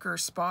marker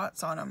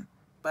spots on him,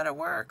 but it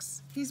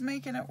works. He's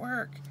making it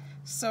work.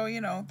 So, you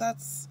know,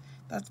 that's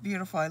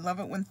beautiful. I love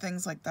it when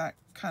things like that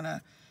kind of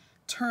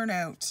turn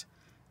out.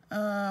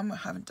 I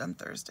haven't done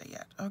Thursday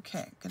yet.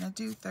 Okay, gonna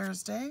do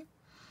Thursday.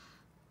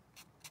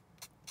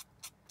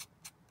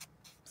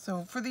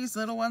 So for these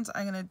little ones,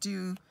 I'm gonna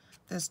do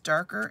this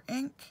darker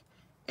ink.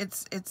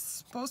 It's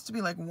supposed to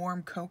be like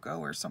warm cocoa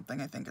or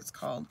something, I think it's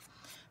called,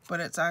 but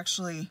it's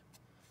actually,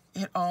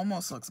 it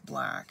almost looks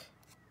black.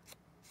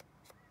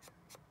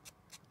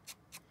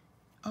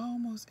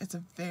 Almost, it's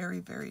a very,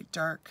 very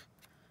dark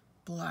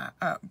black,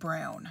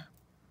 brown.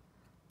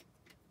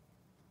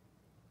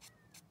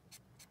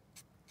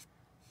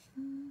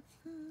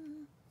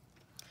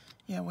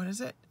 Yeah, what is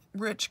it?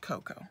 Rich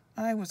cocoa.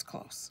 I was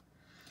close.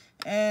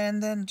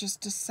 And then just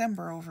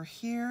December over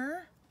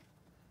here.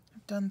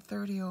 I've done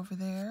 30 over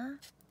there.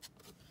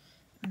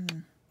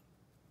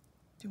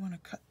 Do want to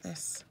cut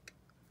this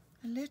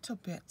a little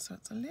bit so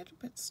it's a little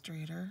bit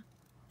straighter.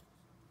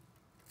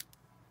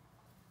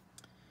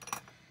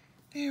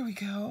 There we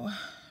go.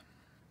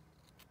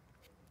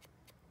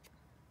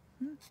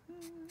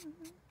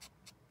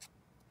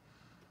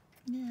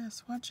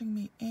 Yes, watching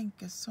me ink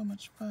is so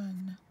much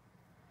fun.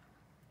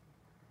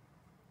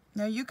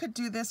 Now you could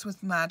do this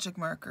with magic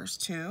markers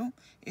too,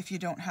 if you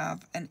don't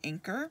have an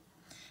inker.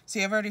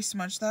 See, I've already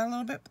smudged that a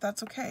little bit, but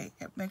that's okay.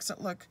 It makes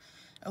it look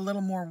a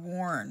little more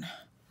worn.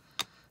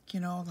 You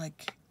know,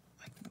 like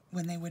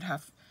when they would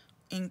have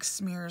ink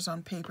smears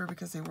on paper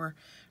because they were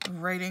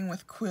writing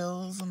with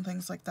quills and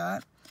things like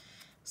that.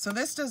 So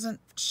this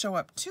doesn't show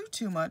up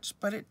too much,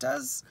 but it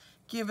does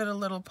give it a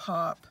little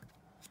pop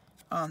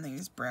on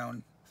these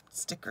brown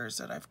stickers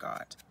that I've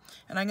got.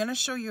 And I'm going to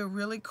show you a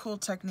really cool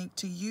technique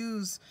to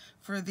use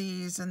for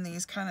these and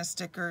these kind of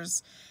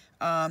stickers.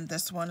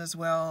 This one as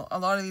well. A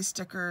lot of these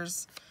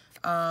stickers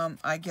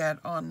I get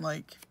on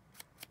like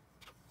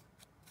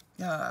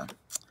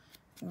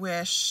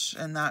Wish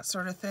and that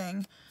sort of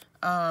thing.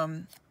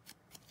 And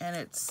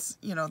it's,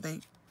 you know,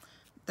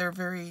 they're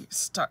very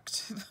stuck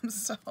to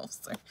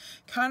themselves. They're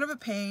kind of a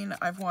pain.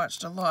 I've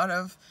watched a lot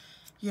of,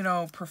 you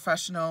know,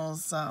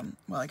 professionals.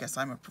 Well, I guess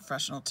I'm a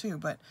professional too,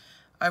 but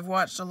I've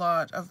watched a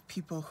lot of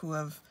people who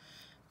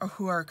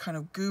are kind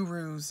of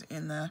gurus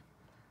in the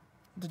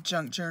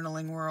junk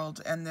journaling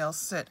world, and they'll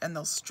sit and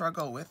they'll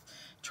struggle with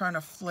trying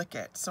to flick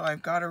it. So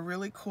I've got a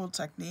really cool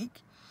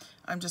technique.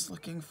 I'm just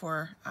looking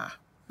for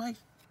my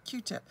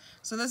Q-tip.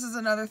 So this is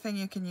another thing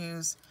you can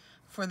use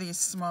for these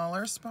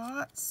smaller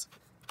spots.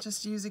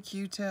 Just use a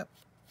Q-tip,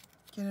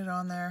 get it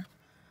on there.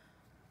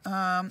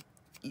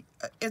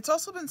 It's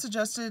also been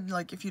suggested,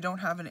 like if you don't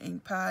have an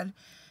ink pad,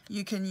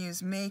 you can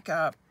use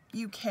makeup.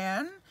 You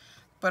can,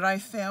 but I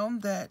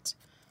found that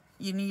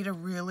you need a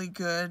really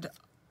good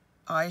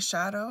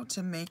eyeshadow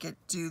to make it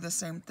do the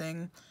same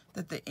thing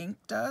that the ink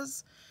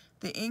does.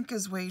 The ink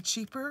is way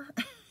cheaper.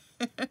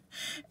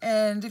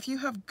 And if you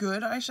have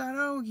good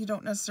eyeshadow, you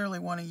don't necessarily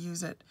want to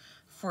use it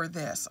for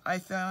this. I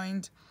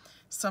find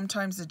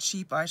sometimes the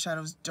cheap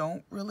eyeshadows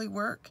don't really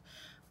work,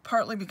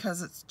 partly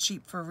because it's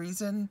cheap for a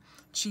reason.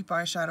 Cheap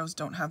eyeshadows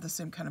don't have the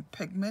same kind of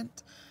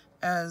pigment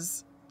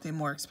as the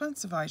more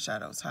expensive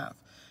eyeshadows have.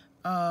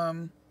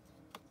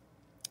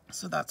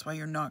 So that's why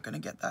you're not going to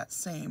get that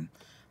same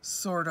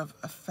sort of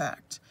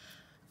effect.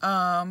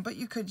 But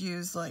you could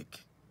use, like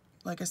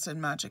I said,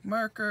 magic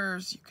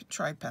markers. You could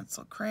try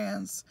pencil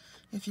crayons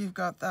if you've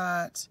got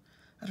that.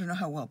 I don't know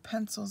how well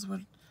pencils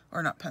would,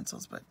 or not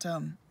pencils, but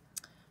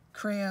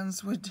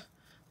crayons would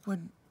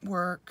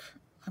work.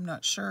 I'm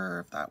not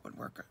sure if that would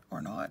work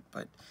or not,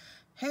 but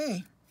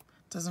hey,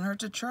 doesn't hurt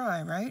to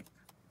try, right?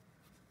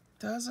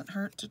 Doesn't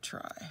hurt to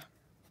try.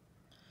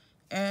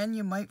 And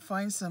you might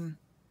find some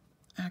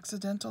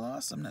accidental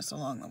awesomeness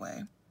along the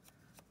way.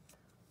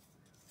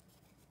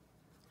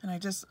 And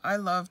I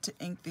love to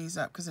ink these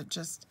up because it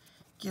just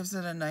gives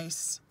it a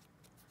nice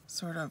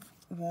sort of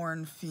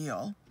worn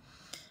feel.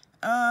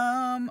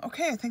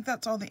 Okay, I think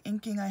that's all the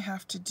inking I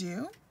have to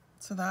do.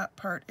 So that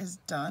part is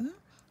done,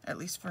 at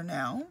least for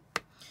now.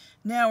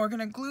 Now we're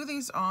going to glue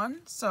these on.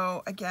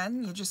 So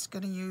again, you're just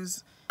going to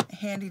use a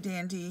handy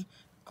dandy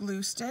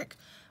glue stick.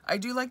 I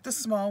do like the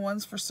small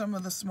ones for some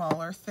of the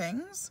smaller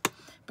things.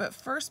 But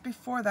first,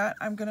 before that,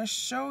 I'm going to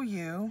show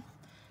you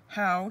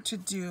how to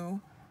do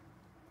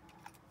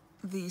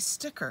these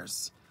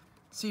stickers.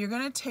 So you're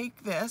going to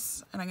take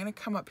this, and I'm going to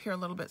come up here a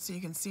little bit so you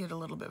can see it a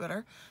little bit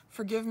better.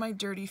 Forgive my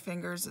dirty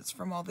fingers, it's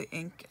from all the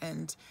ink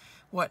and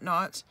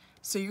whatnot.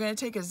 So you're going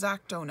to take a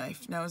X-Acto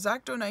knife. Now a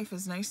X-Acto knife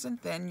is nice and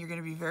thin, you're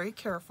going to be very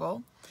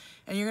careful.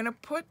 And you're going to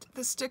put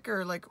the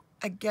sticker like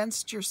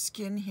against your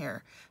skin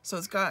here. So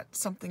it's got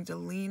something to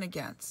lean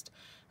against.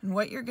 And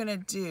what you're going to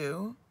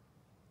do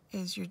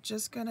is you're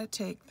just going to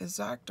take the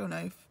X-Acto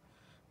knife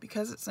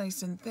because it's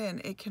nice and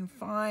thin, it can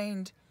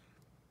find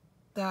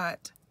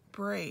that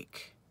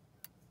break,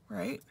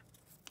 right?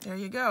 There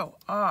you go,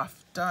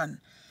 off, done.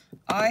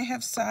 I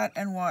have sat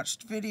and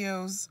watched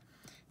videos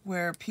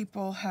where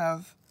people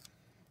have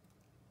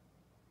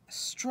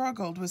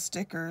struggled with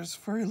stickers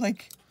for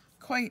like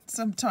quite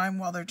some time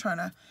while they're trying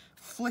to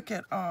flick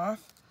it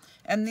off.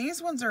 And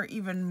these ones are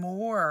even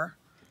more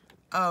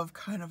of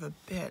kind of a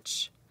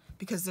bitch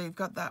because they've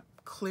got that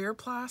clear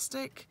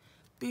plastic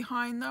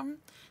behind them.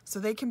 So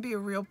they can be a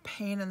real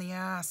pain in the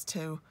ass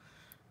to,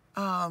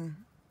 and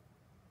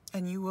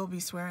you will be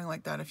swearing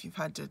like that if you've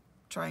had to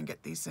try and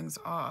get these things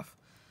off.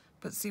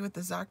 But see, with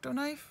the X-Acto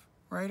knife,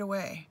 right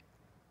away,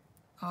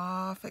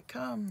 off it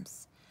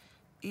comes.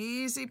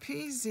 Easy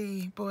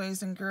peasy,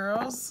 boys and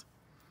girls.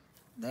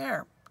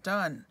 There,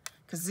 done.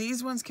 Because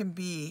these ones can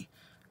be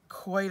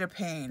quite a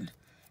pain.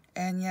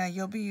 And yeah,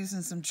 you'll be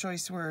using some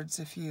choice words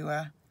if you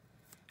are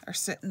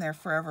sitting there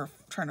forever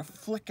trying to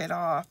flick it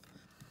off.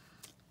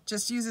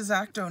 Just use a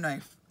X-Acto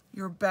knife.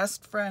 Your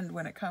best friend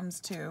when it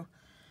comes to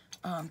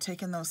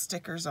taking those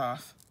stickers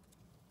off.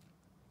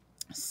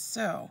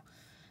 So,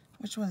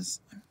 which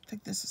one's, I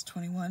think this is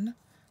 21.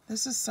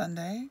 This is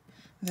Sunday.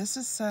 This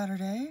is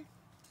Saturday.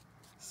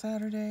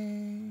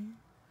 Saturday.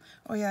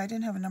 Oh yeah, I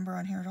didn't have a number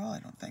on here at all, I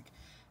don't think.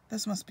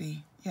 This must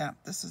be, yeah,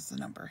 this is the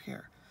number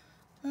here.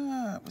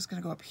 It was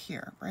going to go up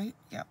here, right?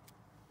 Yep.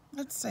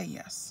 Let's say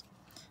yes.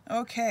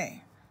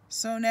 Okay,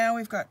 so now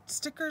we've got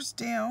stickers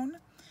down.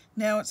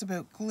 Now it's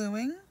about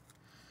gluing.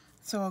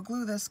 So I'll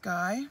glue this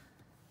guy.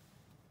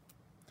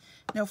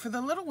 Now for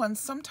the little ones,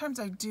 sometimes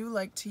I do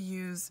like to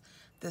use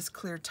this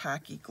clear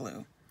tacky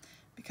glue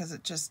because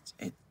it just,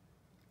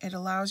 it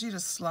allows you to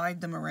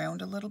slide them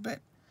around a little bit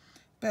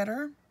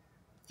better.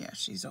 Yeah,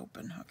 she's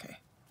open. Okay.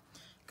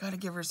 Got to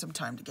give her some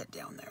time to get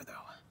down there though.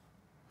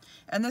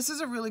 And this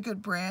is a really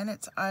good brand.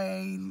 It's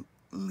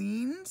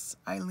Eileen's.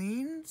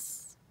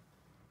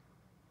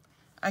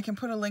 I can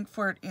put a link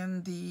for it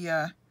in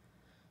the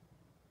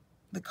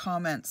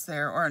comments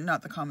there, or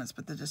not the comments,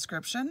 but the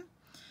description,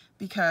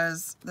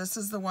 because this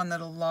is the one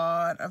that a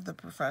lot of the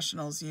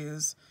professionals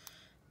use,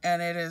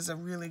 and it is a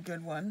really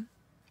good one.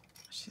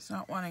 She's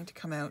not wanting to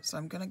come out, so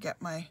I'm gonna get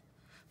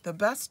the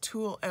best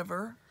tool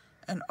ever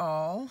and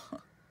all.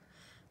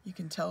 You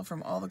can tell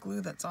from all the glue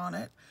that's on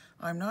it.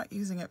 I'm not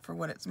using it for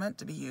what it's meant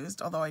to be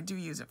used, although I do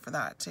use it for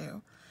that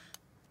too.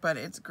 But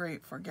it's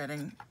great for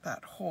getting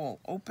that hole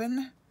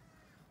open.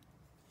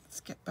 Let's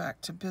get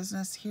back to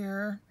business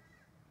here.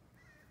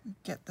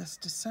 Get this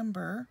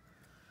December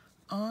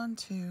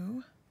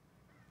onto,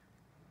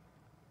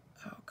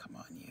 oh, come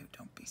on you,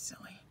 don't be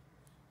silly.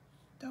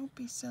 Don't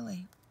be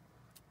silly.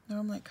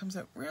 Normally it comes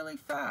out really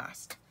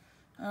fast.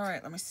 All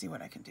right, let me see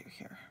what I can do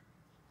here.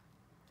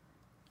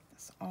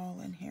 This all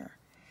in here.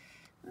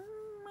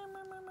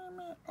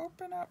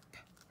 Open up,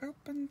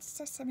 open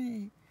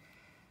sesame.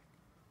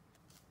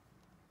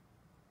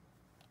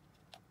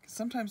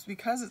 Sometimes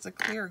because it's a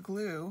clear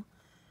glue,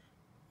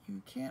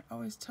 you can't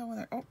always tell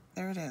whether, oh,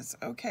 there it is.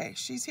 Okay,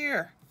 she's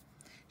here.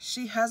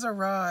 She has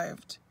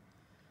arrived.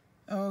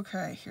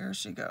 Okay, here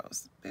she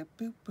goes. Boop,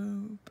 boop,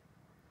 boop.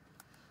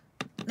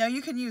 Now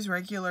you can use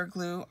regular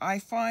glue. I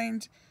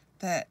find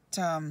that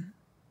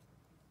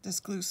this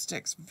glue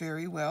sticks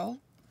very well.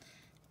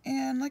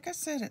 And like I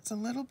said, it's a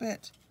little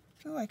bit,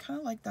 ooh, I kind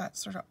of like that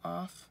sort of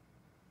off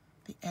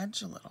the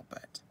edge a little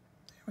bit.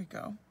 There we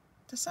go.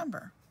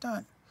 December,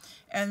 done.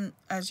 And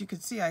as you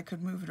can see, I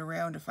could move it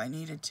around if I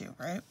needed to,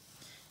 right?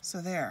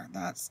 So there,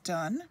 that's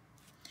done.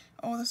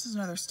 Oh, this is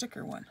another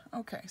sticker one.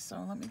 Okay,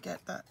 so let me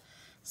get that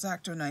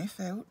X-Acto knife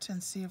out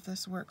and see if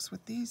this works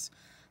with these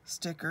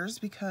stickers,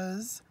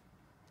 because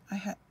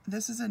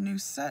this is a new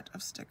set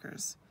of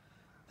stickers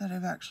that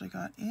I've actually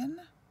got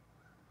in.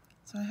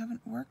 So I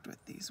haven't worked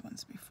with these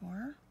ones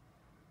before.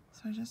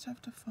 So I just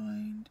have to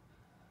find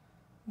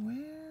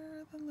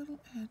where the little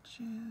edge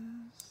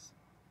is.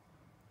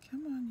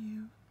 Come on,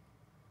 you.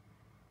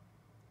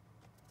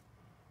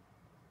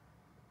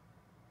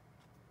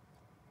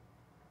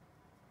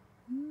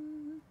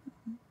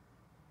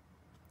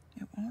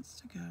 It wants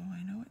to go,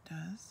 I know it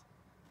does.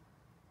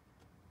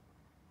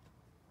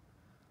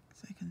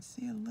 So I can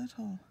see a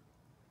little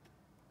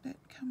bit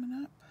coming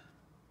up.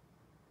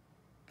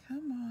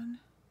 Come on.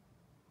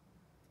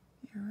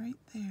 You're right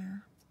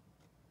there.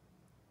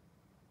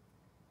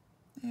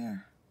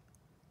 There.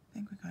 I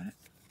think we got it.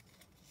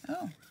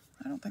 Oh,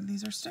 I don't think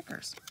these are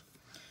stickers.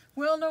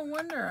 Well, no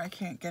wonder I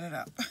can't get it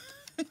up.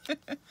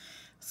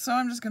 So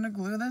I'm just going to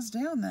glue this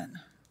down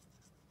then.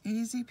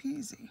 Easy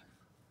peasy.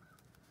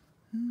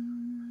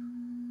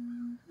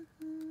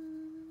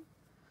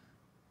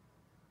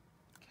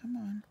 Come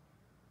on.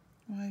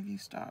 Why have you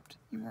stopped?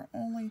 You were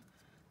only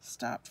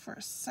stopped for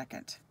a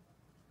second.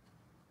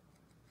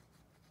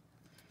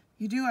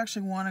 You do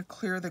actually want to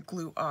clear the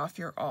glue off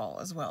your awl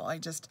as well. I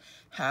just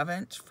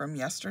haven't from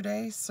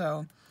yesterday,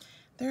 so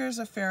there's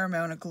a fair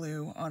amount of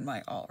glue on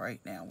my awl right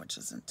now, which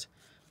isn't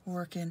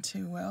working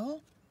too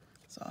well.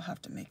 So I'll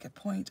have to make a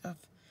point of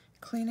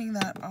cleaning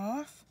that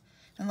off.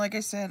 And like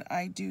I said,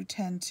 I do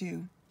tend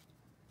to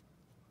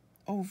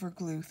over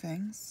glue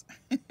things.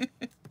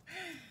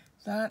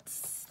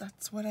 That's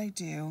what I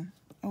do.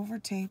 Over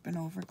tape and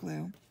over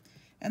glue.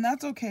 And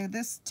that's okay.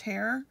 This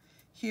tear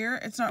here,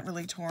 it's not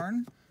really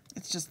torn.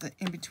 It's just the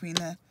in between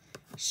the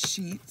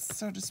sheets,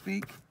 so to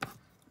speak,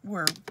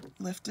 were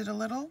lifted a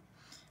little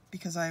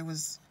because I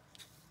was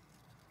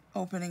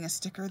opening a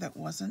sticker that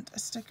wasn't a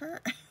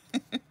sticker.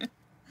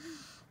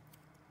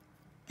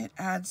 It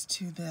adds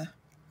to the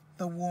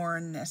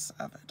wornness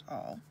of it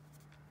all.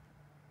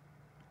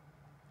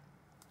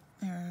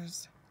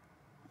 There's,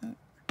 oh.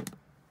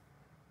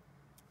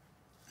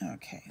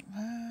 Okay,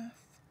 laugh.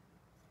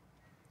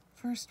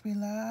 First we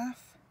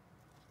laugh,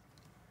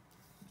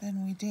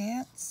 then we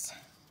dance,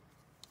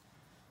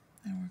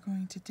 and we're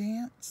going to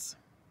dance.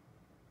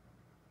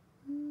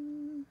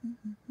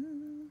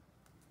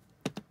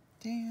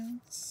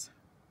 Dance.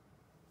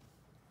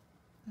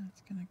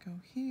 That's gonna go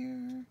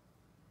here.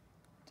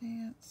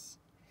 Dance.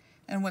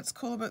 And what's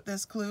cool about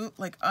this glue,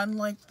 like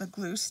unlike the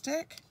glue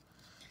stick,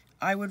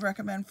 I would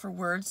recommend for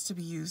words to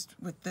be used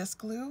with this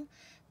glue,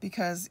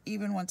 because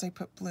even once I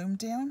put bloom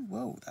down,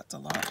 whoa, that's a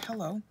lot,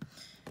 hello.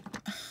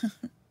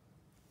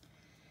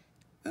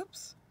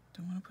 Oops,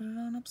 don't want to put it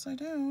on upside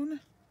down.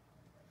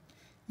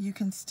 You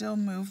can still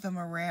move them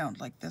around,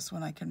 like this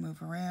one I can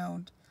move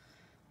around,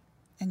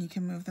 and you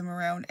can move them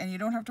around, and you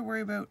don't have to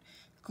worry about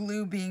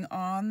glue being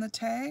on the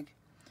tag,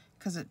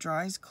 because it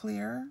dries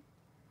clear.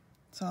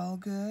 It's all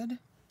good.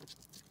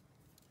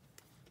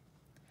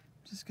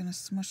 Just gonna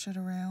smush it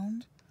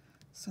around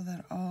so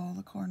that all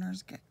the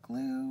corners get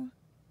glue.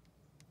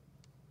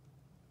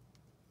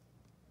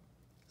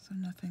 So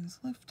nothing's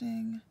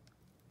lifting.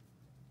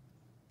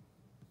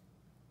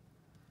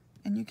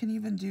 And you can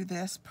even do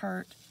this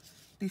part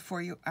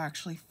before you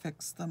actually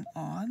fix them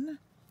on,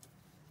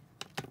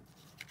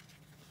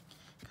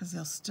 because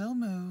they'll still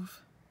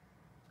move.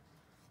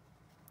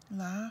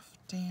 Laugh,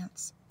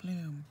 dance,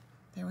 bloom.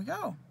 There we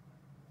go.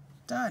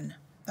 Done.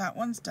 That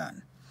one's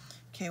done.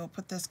 Okay, we'll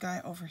put this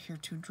guy over here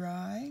to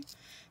dry,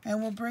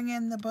 and we'll bring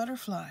in the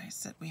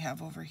butterflies that we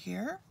have over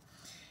here.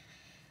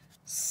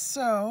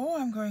 So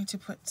I'm going to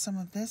put some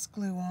of this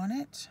glue on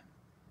it,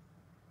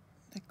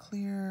 the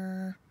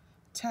clear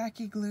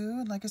tacky glue,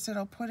 and like I said,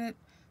 I'll put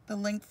the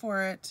link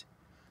for it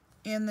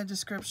in the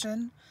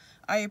description.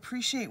 I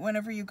appreciate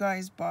whenever you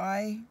guys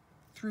buy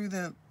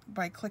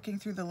by clicking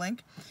through the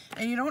link,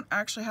 and you don't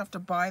actually have to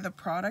buy the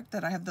product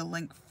that I have the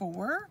link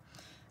for.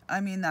 I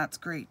mean, that's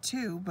great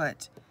too,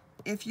 but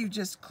if you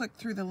just click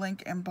through the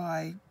link and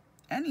buy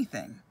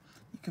anything,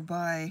 you could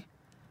buy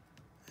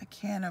a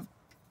can of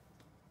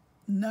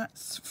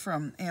nuts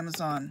from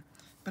Amazon,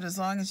 but as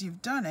long as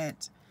you've done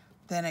it,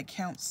 then it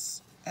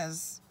counts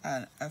as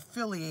an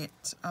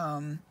affiliate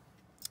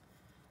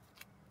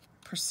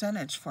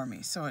percentage for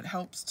me. So it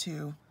helps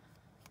to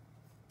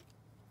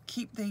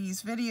keep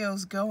these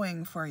videos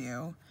going for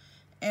you,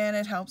 and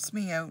it helps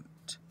me out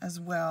as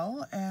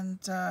well. And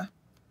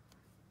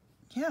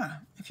yeah,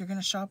 if you're going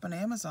to shop on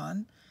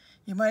Amazon,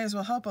 you might as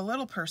well help a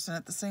little person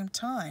at the same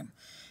time.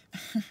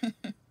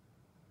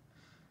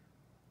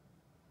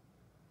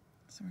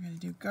 So we're going to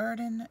do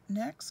garden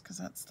next, because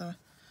that's the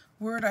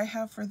word I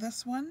have for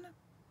this one.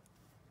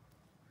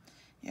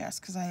 Yes,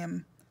 because I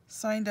am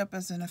signed up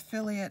as an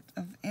affiliate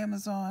of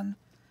Amazon,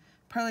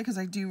 partly because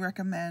I do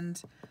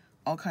recommend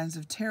all kinds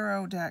of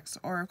tarot decks,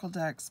 oracle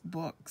decks,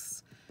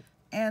 books,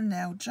 and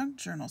now junk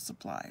journal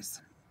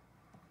supplies.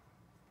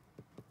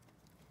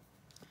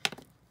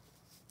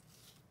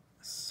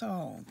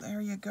 So there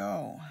you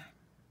go.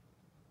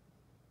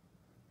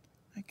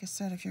 Like I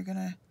said, if you're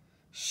gonna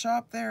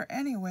shop there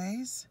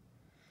anyways,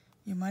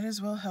 you might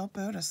as well help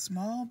out a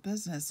small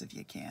business if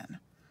you can,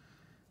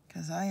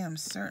 because I am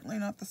certainly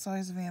not the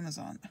size of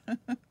Amazon.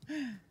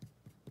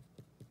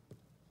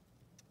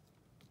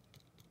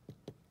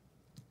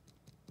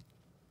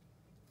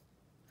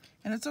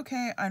 And it's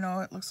okay. I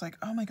know it looks like,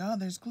 oh my God,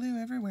 there's glue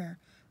everywhere.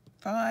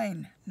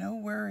 Fine, no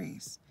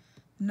worries.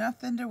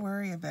 Nothing to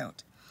worry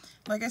about.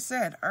 Like I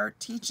said, art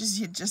teaches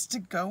you just to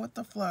go with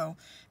the flow,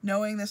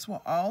 knowing this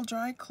will all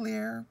dry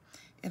clear.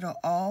 It'll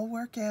all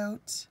work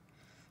out.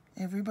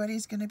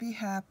 Everybody's going to be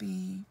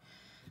happy.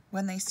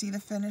 When they see the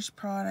finished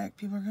product,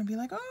 people are going to be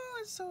like, oh,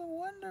 it's so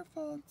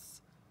wonderful.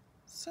 It's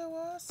so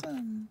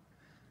awesome.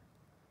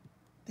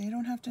 They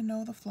don't have to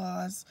know the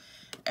flaws.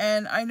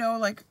 And I know,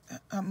 like,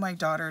 my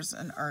daughter's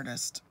an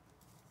artist.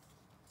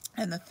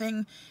 And the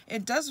thing,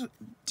 it does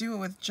do it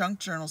with junk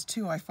journals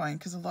too, I find,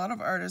 because a lot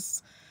of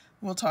artists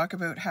will talk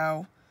about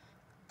how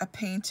a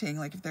painting,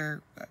 like if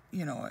they're,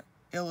 you know, an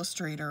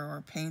illustrator or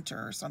a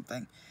painter or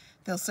something,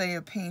 they'll say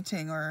a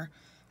painting or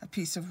a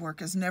piece of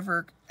work is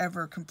never,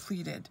 ever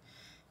completed,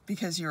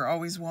 because you're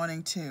always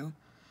wanting to,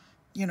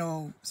 you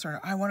know, sort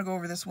of, I want to go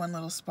over this one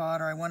little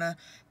spot, or I want to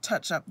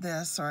touch up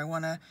this, or I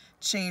want to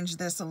change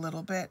this a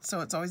little bit.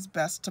 So it's always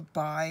best to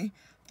buy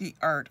the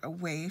art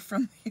away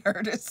from the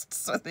artist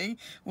so they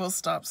will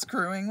stop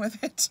screwing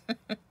with it.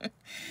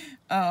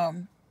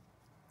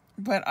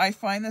 But I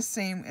find the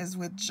same as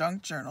with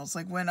junk journals.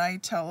 Like when I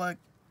tell a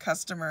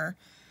customer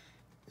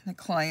and a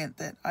client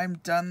that I'm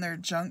done their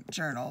junk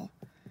journal,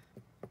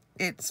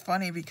 it's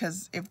funny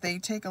because if they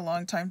take a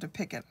long time to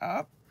pick it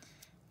up,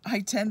 I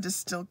tend to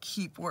still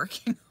keep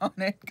working on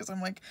it because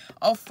I'm like,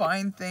 I'll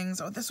find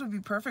things. Oh, this would be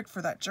perfect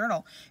for that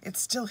journal.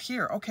 It's still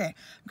here. Okay,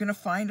 I'm going to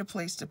find a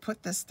place to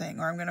put this thing,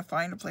 or I'm going to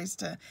find a place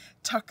to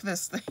tuck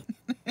this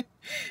thing.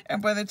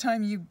 And by the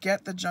time you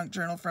get the junk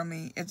journal from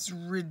me, it's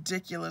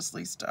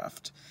ridiculously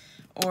stuffed.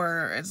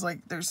 Or it's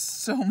like there's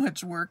so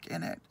much work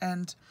in it.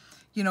 And,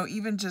 you know,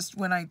 even just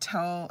when I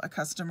tell a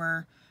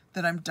customer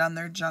that I'm done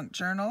their junk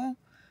journal,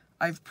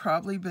 I've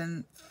probably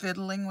been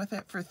fiddling with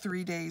it for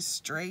 3 days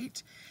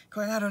straight,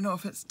 going, I don't know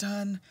if it's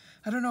done.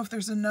 I don't know if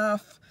there's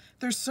enough.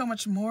 There's so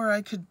much more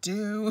I could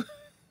do.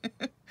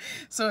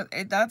 So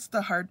that's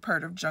the hard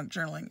part of junk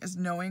journaling, is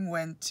knowing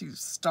when to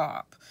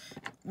stop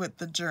with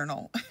the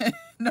journal,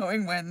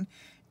 knowing when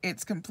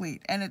it's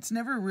complete. And it's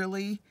never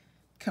really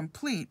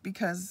complete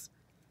because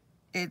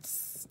it's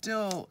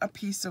still a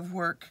piece of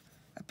work,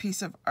 a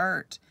piece of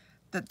art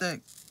that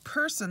the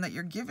person that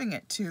you're giving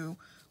it to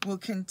will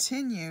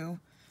continue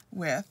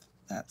with.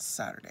 That's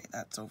Saturday.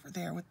 That's over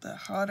there with the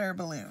hot air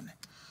balloon.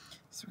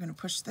 So we're going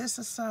to push this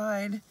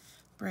aside,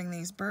 bring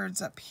these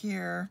birds up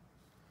here.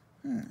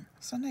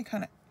 Sunday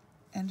kind of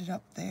ended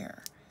up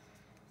there.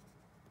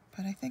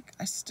 But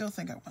I still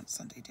think I want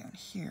Sunday down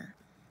here.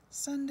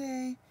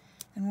 Sunday.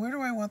 And where do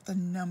I want the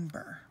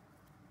number?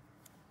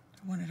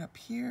 Do I want it up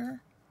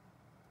here?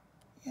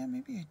 Yeah,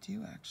 maybe I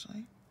do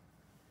actually.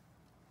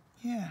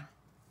 Yeah.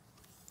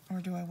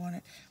 Or do I want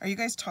it? Are you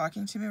guys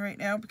talking to me right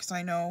now? Because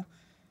I know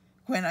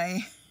when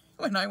I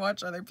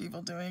watch other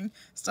people doing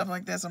stuff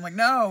like this, I'm like,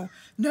 no,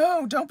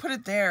 don't put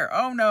it there.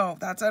 Oh no,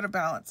 that's out of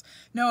balance.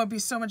 No, it'd be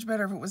so much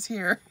better if it was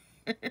here.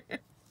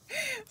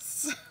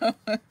 So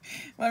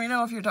let me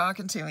know if you're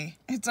talking to me.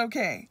 It's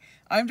okay.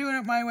 I'm doing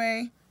it my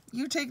way.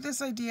 You take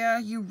this idea,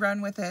 you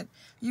run with it,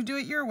 you do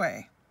it your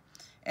way.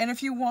 And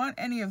if you want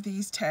any of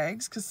these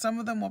tags, because some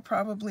of them will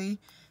probably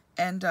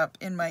end up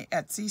in my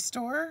Etsy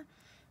store,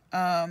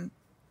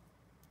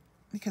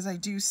 because I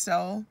do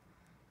sell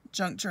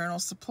junk journal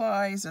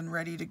supplies and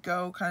ready to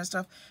go kind of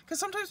stuff, because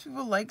sometimes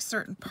people like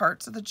certain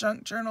parts of the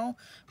junk journal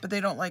but they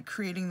don't like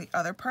creating the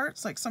other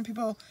parts. Like some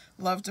people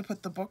love to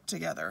put the book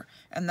together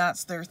and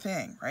that's their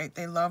thing, right?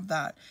 They love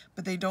that,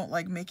 but they don't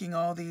like making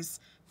all these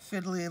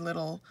fiddly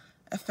little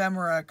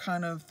ephemera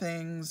kind of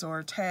things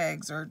or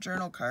tags or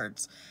journal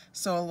cards.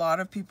 So a lot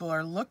of people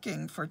are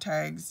looking for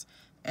tags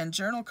and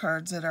journal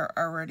cards that are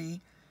already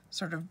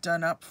sort of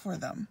done up for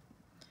them.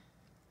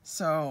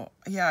 So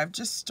yeah, I've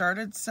just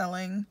started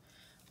selling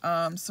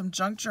some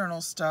junk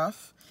journal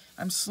stuff.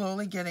 I'm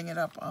slowly getting it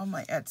up on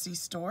my Etsy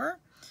store.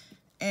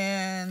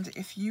 And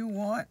if you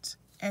want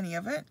any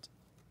of it,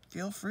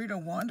 feel free to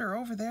wander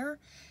over there.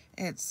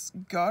 It's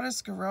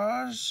Goddess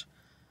Garage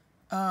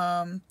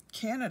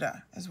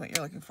Canada is what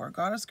you're looking for.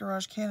 Goddess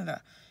Garage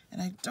Canada.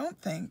 And I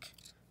don't think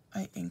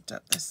I inked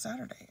up this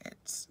Saturday.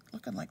 It's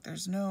looking like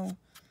there's no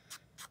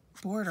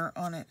border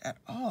on it at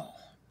all.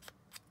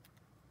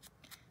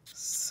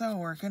 So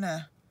we're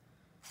gonna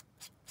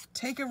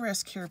take a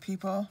risk here,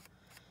 people,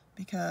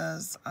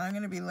 because I'm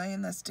going to be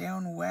laying this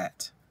down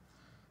wet.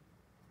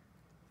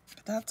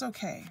 But that's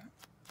okay.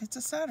 It's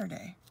a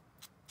Saturday.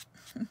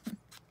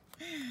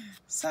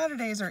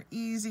 Saturdays are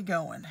easy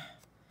going.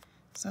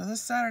 So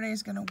this Saturday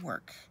is going to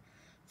work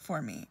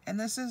for me. And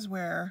this is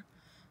where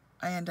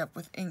I end up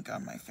with ink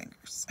on my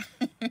fingers.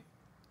 There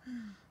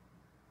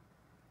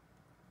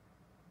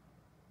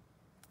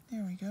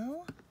we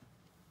go.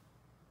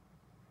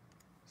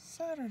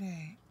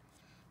 Saturday.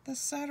 The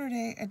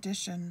Saturday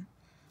edition.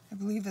 I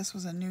believe this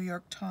was a New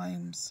York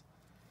Times.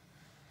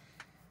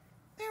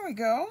 There we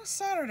go,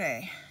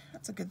 Saturday.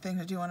 That's a good thing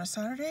to do on a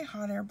Saturday,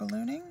 hot air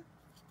ballooning.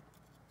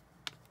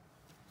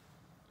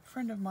 A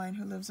friend of mine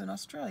who lives in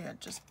Australia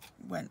just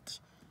went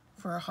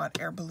for a hot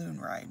air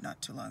balloon ride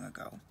not too long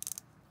ago.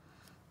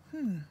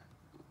 No,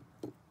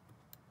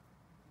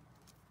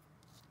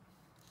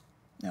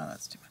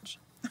 that's too much.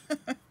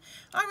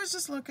 I was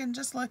just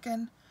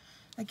looking.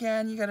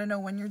 Again, you got to know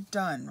when you're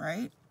done,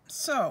 right?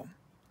 So,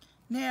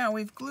 now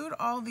we've glued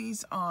all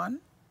these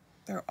on.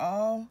 They're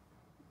all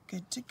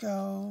good to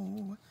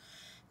go.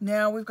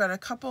 Now we've got a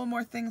couple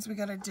more things we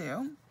got to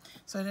do.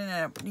 So I didn't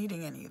end up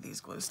needing any of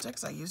these glue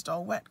sticks. I used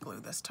all wet glue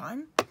this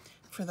time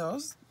for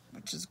those,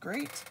 which is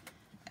great.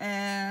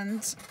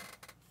 And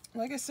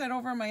like I said,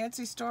 over in my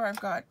Etsy store,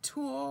 I've got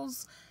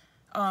tools,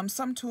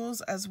 some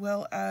tools, as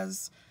well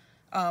as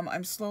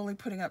I'm slowly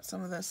putting up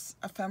some of this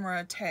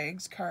ephemera,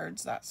 tags,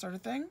 cards, that sort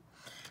of thing.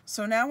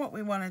 So now what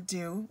we want to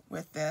do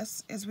with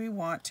this is we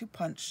want to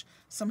punch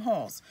some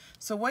holes.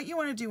 So what you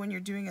want to do when you're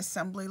doing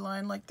assembly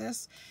line like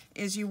this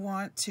is you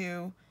want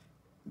to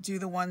do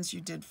the ones you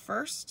did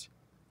first,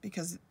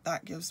 because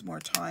that gives more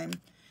time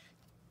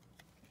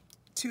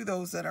to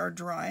those that are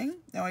drying.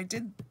 Now I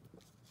did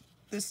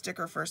this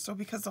sticker first, so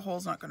because the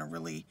hole's not going to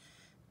really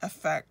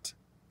affect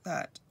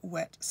that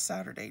wet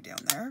Saturday down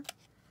there.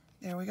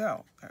 There we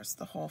go. There's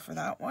the hole for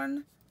that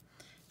one.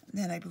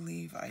 And then I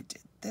believe I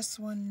did this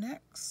one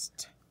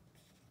next.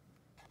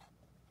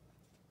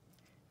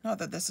 Not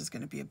that this is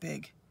going to be a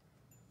big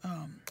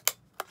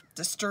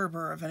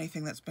disturber of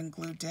anything that's been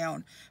glued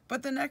down,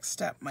 but the next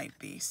step might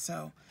be.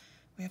 So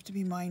we have to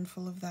be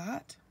mindful of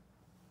that.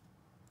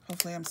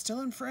 Hopefully I'm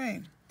still in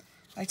frame.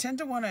 I tend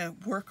to want to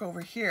work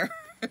over here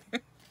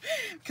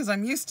because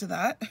I'm used to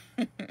that.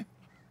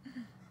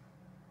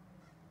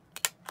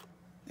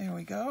 There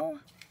we go.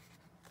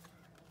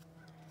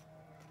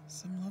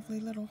 Some lovely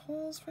little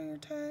holes for your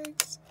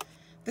tags.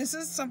 This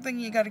is something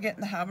you got to get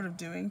in the habit of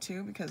doing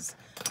too, because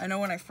I know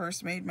when I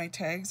first made my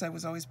tags, I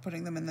was always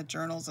putting them in the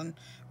journals and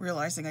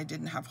realizing I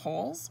didn't have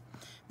holes.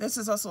 This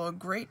is also a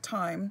great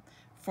time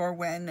for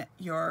when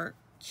your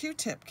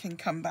Q-tip can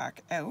come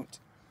back out,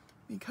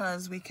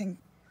 because we can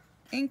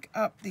ink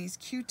up these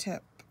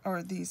Q-tip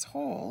or these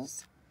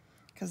holes,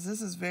 because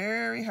this is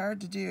very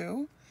hard to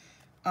do.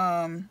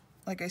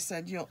 Like I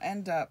said, you'll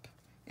end up,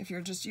 if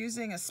you're just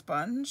using a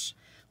sponge,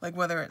 like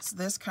whether it's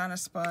this kind of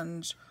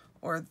sponge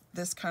or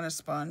this kind of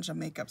sponge, a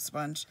makeup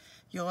sponge,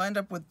 you'll end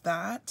up with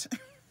that.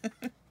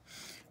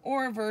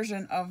 Or a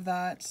version of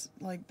that,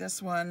 like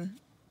this one.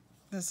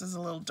 This is a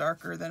little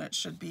darker than it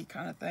should be,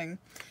 kind of thing.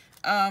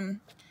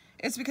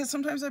 It's because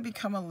sometimes I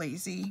become a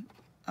lazy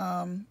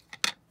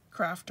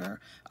crafter.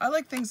 I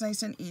like things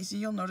nice and easy.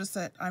 You'll notice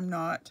that I'm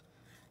not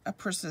a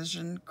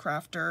precision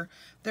crafter.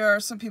 There are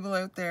some people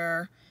out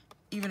there,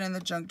 even in the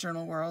junk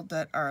journal world,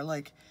 that are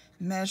like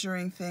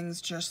measuring things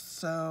just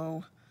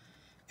so,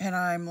 and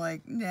I'm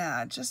like,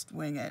 nah, just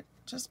wing it.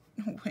 Just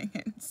wing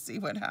it and see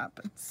what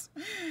happens.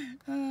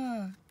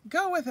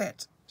 Go with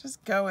it.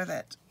 Just go with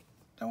it.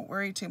 Don't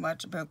worry too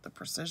much about the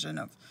precision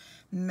of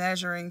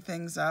measuring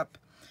things up.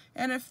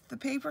 And if the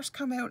papers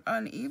come out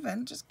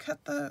uneven, just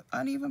cut the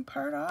uneven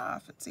part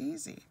off. It's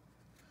easy.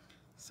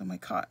 So my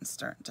cotton's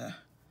starting to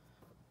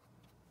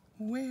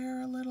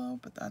wear a little,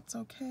 but that's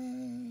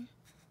okay.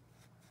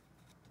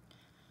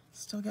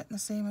 Still getting the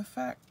same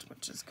effect,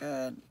 which is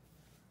good.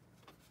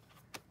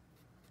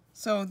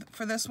 So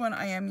for this one,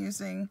 I am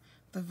using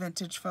the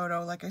vintage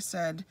photo. Like I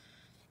said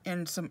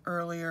in some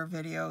earlier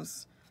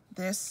videos,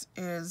 this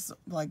is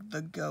like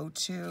the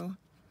go-to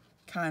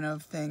kind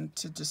of thing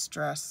to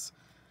distress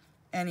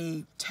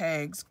any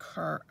tags,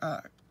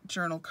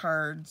 journal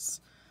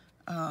cards,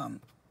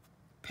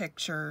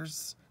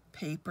 pictures,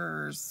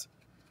 papers,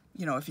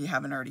 you know, if you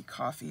haven't already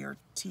coffee or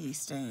tea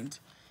stained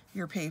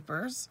your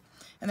papers.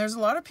 And there's a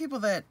lot of people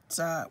that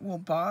will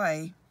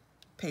buy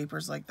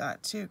papers like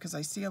that too, because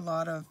I see a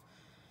lot of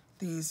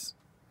these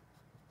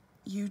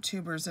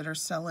YouTubers that are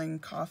selling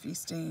coffee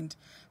stained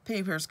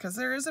papers, because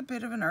there is a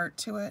bit of an art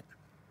to it,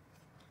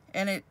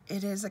 and it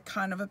is a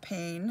kind of a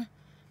pain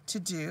to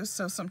do.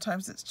 So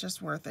sometimes it's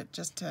just worth it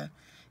just to,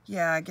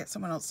 yeah, get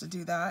someone else to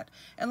do that.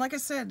 And like I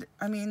said,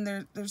 I mean,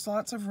 there's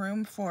lots of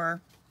room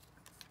for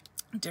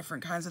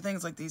different kinds of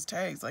things like these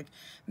tags. Like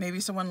maybe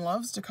someone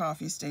loves to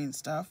coffee stain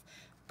stuff,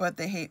 but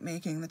they hate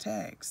making the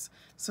tags.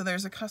 So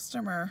there's a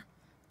customer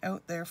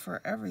out there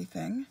for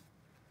everything.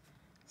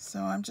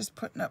 So I'm just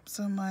putting up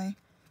some of my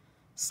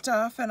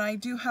stuff, and I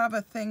do have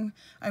a thing.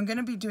 I'm going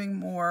to be doing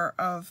more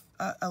of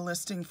a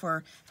listing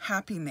for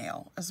Happy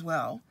Mail as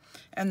well,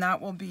 and that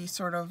will be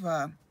sort of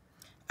a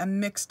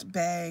mixed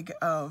bag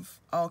of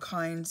all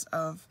kinds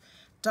of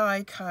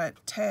die cut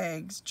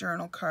tags,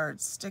 journal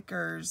cards,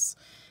 stickers,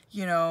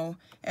 you know.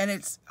 And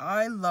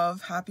I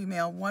love Happy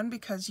Mail, one,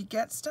 because you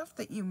get stuff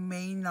that you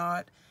may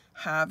not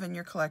have in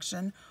your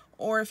collection,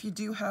 or if you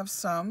do have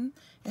some,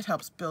 it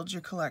helps build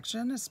your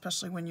collection,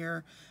 especially when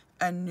you're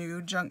a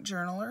new junk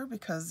journaler,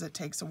 because it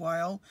takes a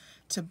while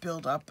to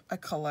build up a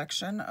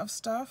collection of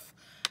stuff.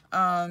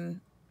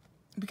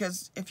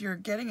 Because if you're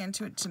getting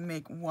into it to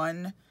make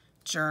one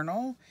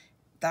journal,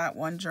 that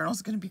one journal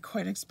is going to be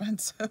quite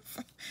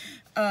expensive.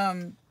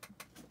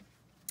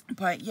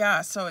 But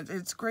yeah, so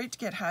it's great to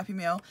get Happy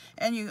Mail,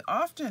 and you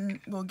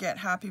often will get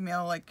Happy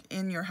Mail, like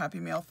in your Happy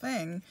Mail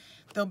thing,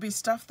 there'll be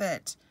stuff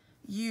that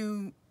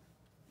you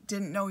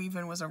didn't know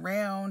even was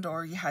around,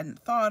 or you hadn't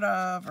thought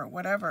of, or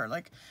whatever.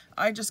 Like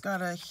I just got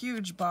a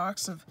huge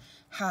box of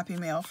Happy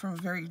Mail from a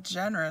very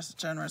generous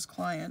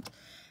client,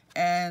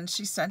 and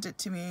she sent it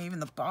to me.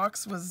 Even the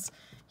box was,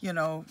 you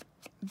know,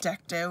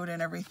 decked out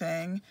and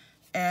everything,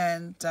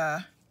 and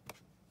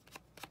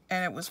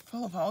it was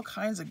full of all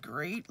kinds of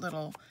great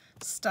little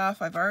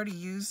stuff. I've already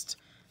used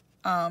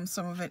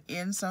some of it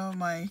in some of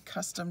my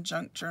custom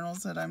junk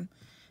journals that I'm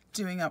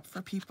doing up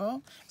for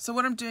people. So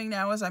what I'm doing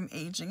now is I'm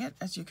aging it,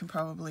 as you can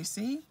probably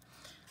see.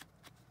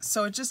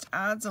 So it just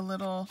adds a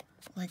little,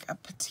 like a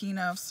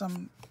patina of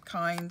some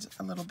kind,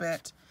 a little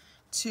bit,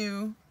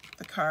 to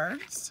the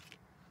cards,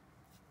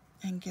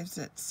 and gives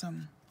it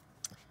some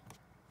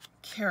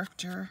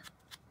character,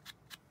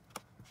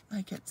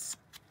 like it's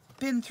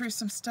been through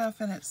some stuff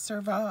and it's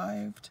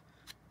survived.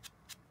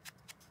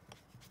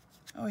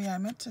 Oh yeah, I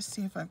meant to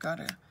see if I've got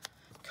a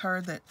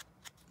card that,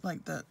 like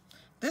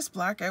this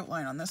black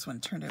outline on this one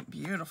turned out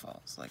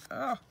beautiful. It's like,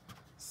 oh,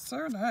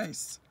 so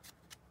nice.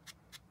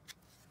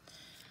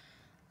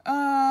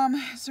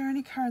 Is there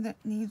any card that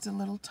needs a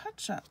little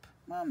touch up?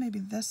 Well, maybe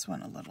this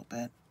one a little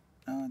bit.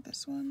 Oh,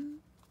 this one.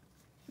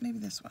 Maybe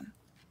this one.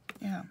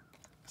 Yeah,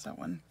 it's that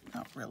one.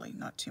 Not really,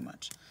 not too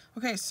much.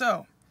 Okay,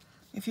 so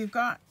If you've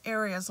got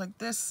areas like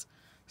this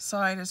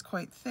side is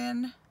quite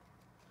thin,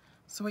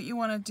 so what you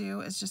want to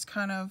do is just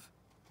kind of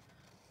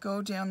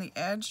go down the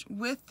edge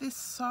with the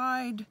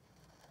side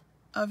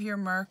of your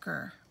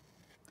marker.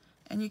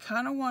 And you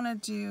kind of want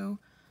to do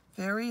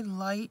very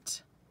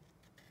light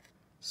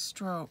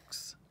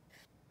strokes.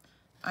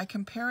 I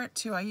compare it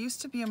to, I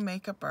used to be a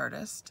makeup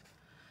artist,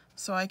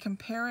 so I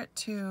compare it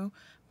to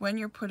when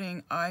you're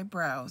putting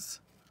eyebrows,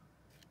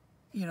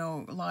 you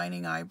know,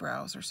 lining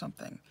eyebrows or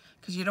something.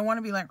 Because you don't want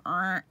to be like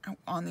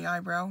on the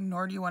eyebrow,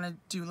 nor do you want to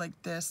do like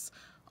this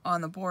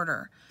on the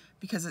border,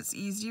 because it's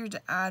easier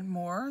to add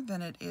more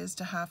than it is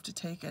to have to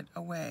take it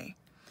away.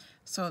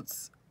 So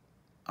it's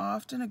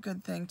often a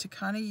good thing to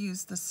kind of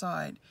use the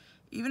side.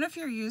 Even if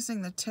you're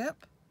using the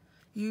tip,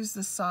 use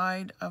the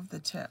side of the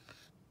tip,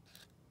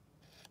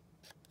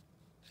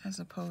 as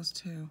opposed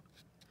to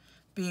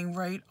being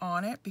right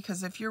on it,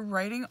 because if you're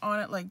writing on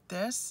it like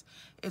this,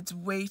 it's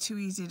way too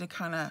easy to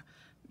kind of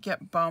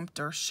get bumped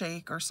or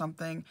shake or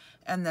something,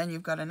 and then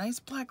you've got a nice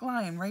black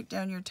line right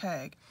down your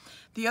tag.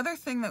 The other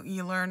thing that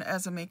you learn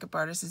as a makeup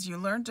artist is you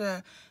learn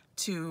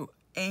to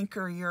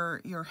anchor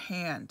your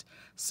hand.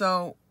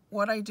 So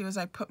what I do is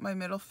I put my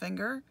middle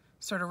finger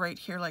sort of right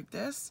here like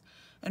this,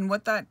 and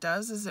what that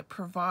does is it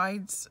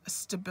provides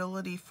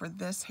stability for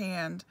this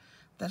hand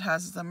that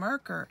has the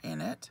marker in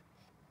it,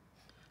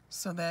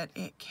 so that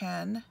it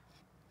can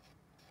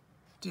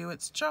do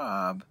its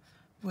job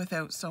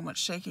without so much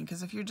shaking.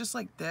 Because if you're just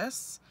like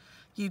this,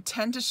 you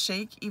tend to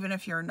shake even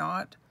if you're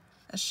not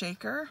a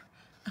shaker,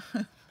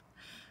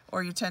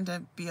 or you tend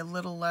to be a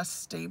little less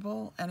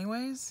stable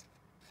anyways.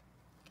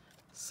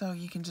 So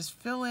you can just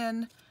fill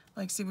in,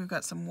 like, see, we've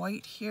got some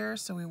white here,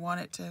 so we want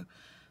it to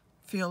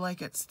feel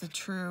like it's the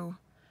true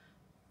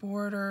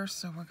border,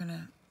 so we're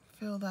gonna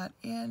fill that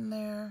in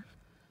there,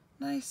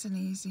 nice and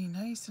easy,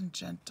 nice and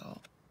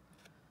gentle.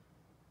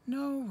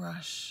 No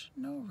rush,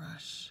 no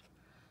rush.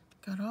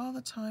 Got all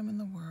the time in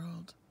the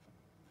world.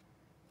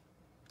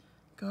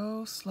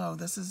 Go slow.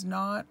 This is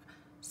not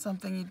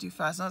something you do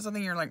fast. Not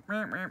something you're like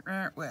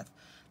with.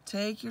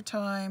 Take your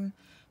time.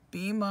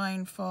 Be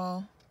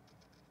mindful.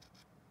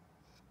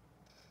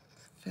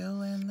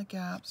 Fill in the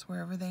gaps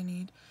wherever they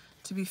need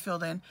to be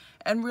filled in.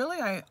 And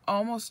really, I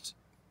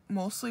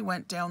mostly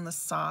went down the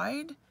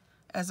side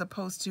as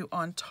opposed to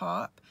on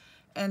top.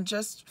 And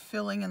just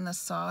filling in the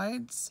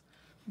sides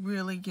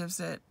really gives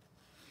it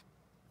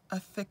a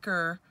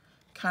thicker,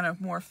 kind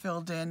of more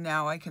filled in.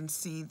 Now I can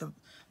see the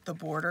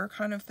border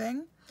kind of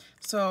thing.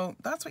 So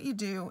that's what you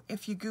do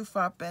if you goof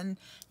up and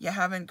you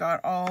haven't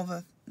got all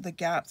the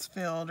gaps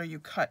filled, or you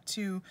cut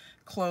too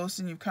close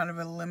and you've kind of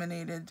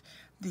eliminated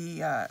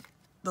the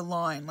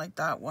line. Like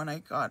that one, I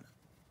got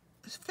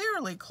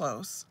fairly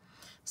close.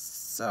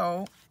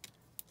 So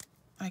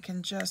I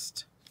can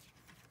just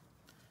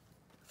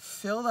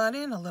fill that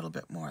in a little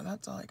bit more.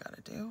 That's all I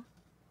gotta do.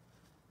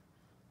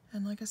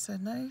 And like I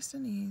said, nice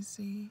and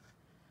easy.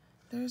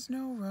 There's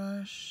no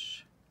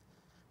rush.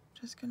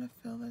 Just gonna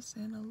fill this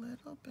in a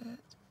little bit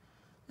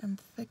and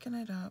thicken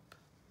it up.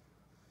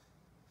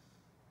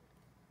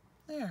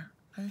 There,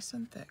 nice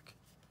and thick.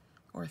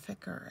 Or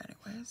thicker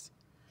anyways.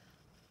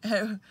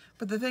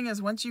 But the thing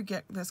is, once you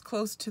get this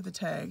close to the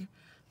tag,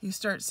 you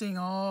start seeing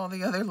all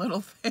the other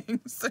little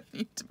things that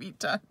need to be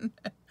done.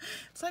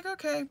 It's like,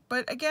 okay,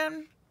 but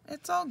again,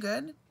 it's all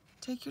good.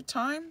 Take your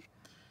time.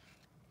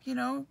 You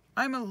know,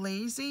 I'm a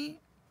lazy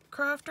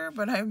crafter,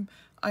 but I'm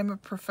a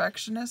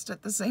perfectionist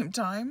at the same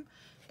time.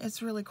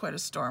 It's really quite a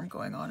storm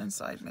going on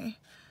inside me.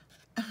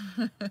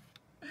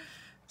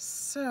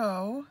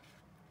 So,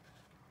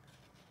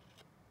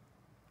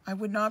 I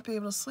would not be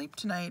able to sleep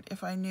tonight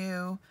if I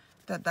knew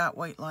that that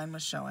white line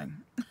was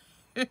showing.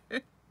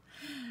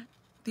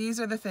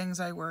 These are the things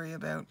I worry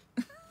about.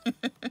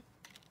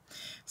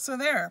 So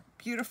there,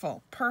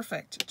 beautiful,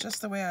 perfect,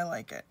 just the way I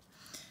like it.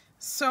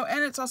 So,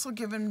 and it's also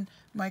given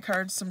my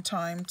cards some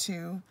time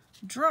to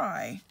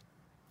dry.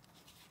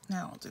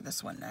 Now I'll do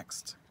this one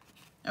next.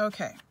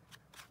 Okay.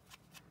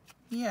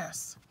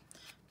 Yes.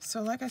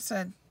 So like I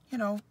said, you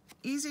know,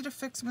 easy to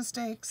fix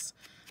mistakes.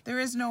 There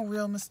is no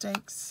real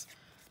mistakes,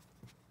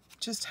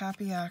 just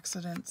happy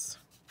accidents.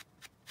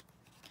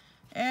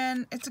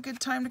 And it's a good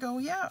time to go,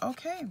 yeah,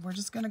 okay, we're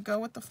just going to go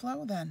with the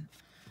flow then.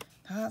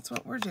 That's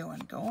what we're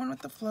doing, going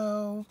with the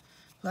flow,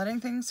 letting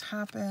things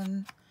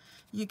happen.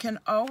 You can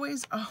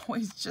always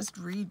just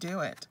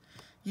redo it,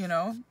 you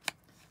know,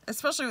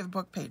 especially with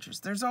book pages.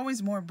 There's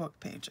always more book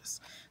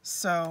pages.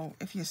 So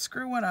if you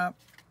screw one up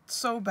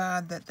so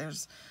bad that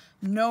there's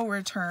no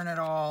return at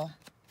all,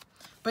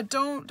 but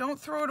don't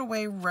throw it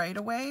away right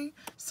away.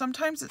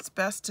 Sometimes it's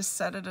best to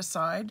set it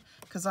aside,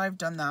 because I've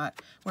done that,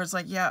 where it's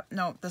like, yeah,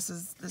 no, this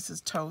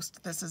is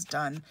toast, this is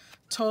done.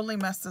 Totally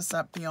messed this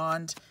up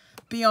beyond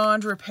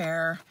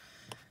repair.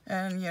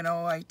 And, you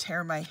know, I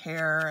tear my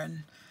hair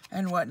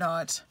and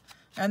whatnot.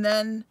 And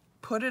then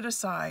put it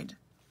aside.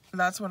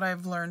 That's what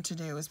I've learned to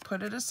do, is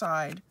put it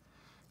aside,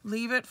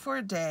 leave it for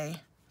a day,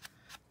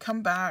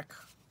 come back,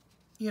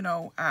 you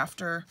know,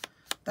 after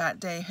that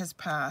day has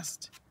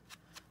passed,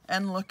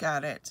 and look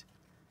at it.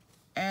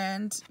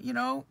 And, you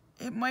know,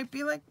 it might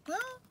be like, well,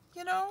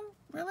 you know,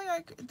 really,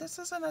 this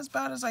isn't as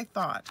bad as I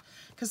thought.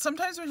 Because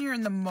sometimes when you're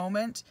in the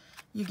moment,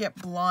 you get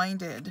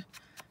blinded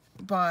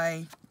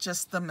by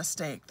just the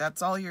mistake.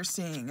 That's all you're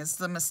seeing is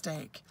the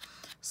mistake.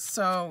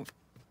 So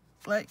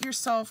let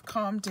yourself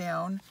calm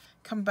down,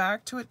 come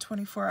back to it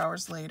 24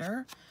 hours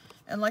later.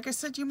 And like I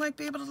said, you might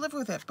be able to live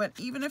with it. But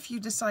even if you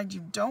decide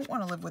you don't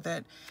want to live with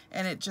it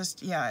and it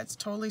just, yeah, it's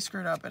totally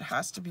screwed up, it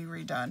has to be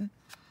redone,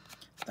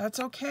 that's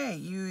okay.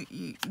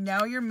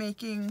 Now you're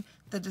making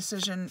the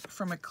decision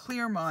from a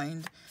clear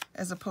mind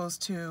as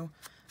opposed to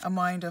a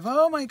mind of,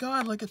 oh my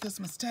God, look at this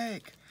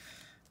mistake.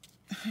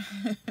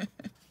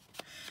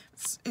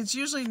 It's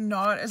usually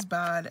not as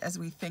bad as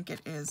we think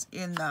it is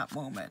in that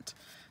moment.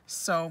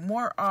 So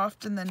more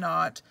often than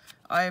not,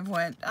 I've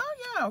went, oh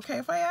yeah, okay,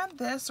 if I add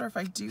this or if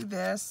I do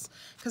this,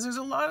 because there's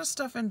a lot of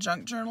stuff in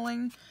junk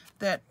journaling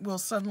that will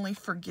suddenly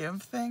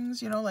forgive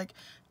things, you know, like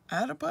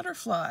add a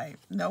butterfly.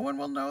 No one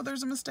will know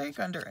there's a mistake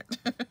under it.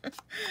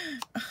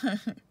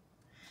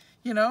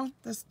 You know,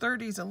 this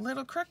 30's a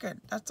little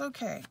crooked. That's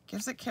okay.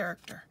 Gives it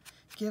character.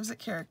 Gives it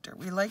character.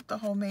 We like the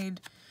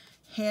homemade,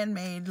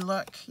 handmade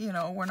look. You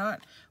know, we're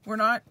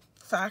not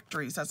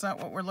factories. That's not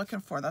what we're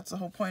looking for. That's the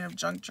whole point of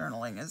junk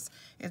journaling, is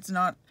it's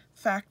not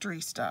factory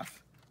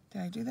stuff.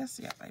 Did I do this?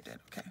 Yep, I did.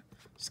 Okay.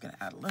 Just going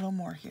to add a little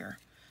more here.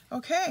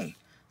 Okay.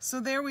 So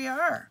there we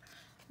are.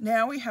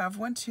 Now we have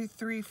 1, 2,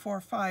 3,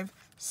 4, 5,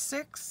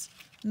 6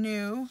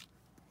 new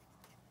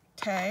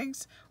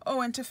tags.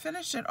 Oh, and to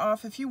finish it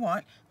off, if you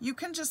want, you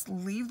can just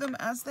leave them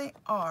as they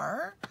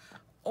are,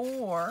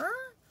 or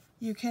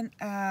you can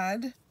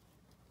add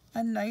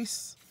a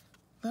nice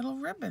little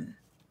ribbon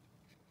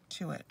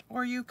to it,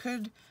 or you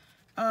could,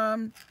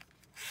 you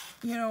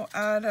know,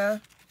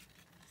 add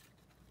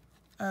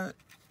a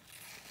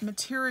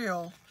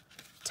material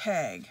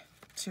tag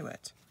to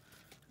it.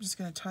 I'm just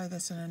going to tie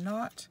this in a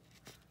knot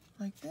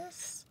like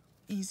this,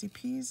 easy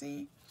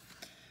peasy.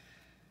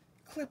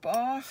 Clip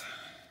off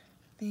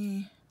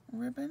the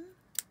ribbon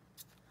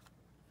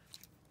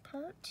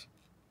part,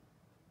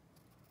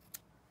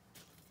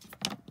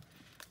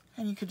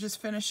 and you could just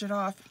finish it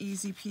off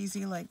easy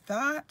peasy like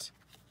that.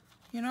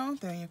 You know,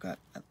 there you've got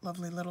a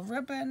lovely little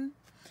ribbon,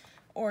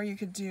 or you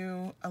could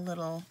do a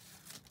little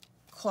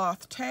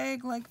cloth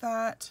tag like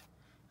that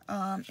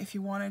if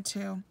you wanted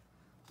to.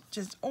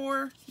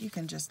 Or you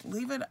can just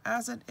leave it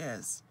as it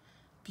is,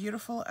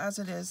 beautiful as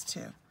it is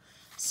too.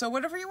 So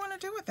whatever you want to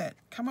do with it,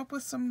 come up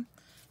with some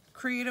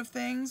creative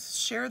things,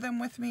 share them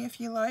with me if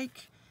you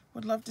like.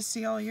 Would love to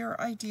see all your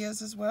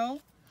ideas as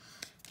well.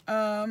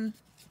 And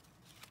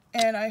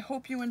I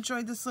hope you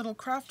enjoyed this little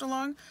craft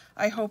along.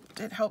 I hope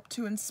it helped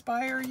to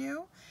inspire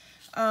you.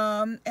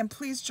 And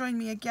please join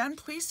me again.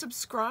 Please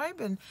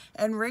subscribe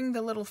and ring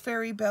the little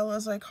fairy bell,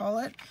 as I call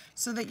it,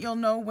 so that you'll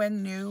know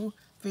when new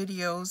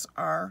videos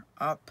are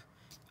up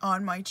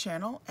on my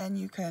channel, and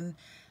you can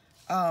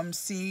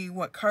see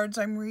what cards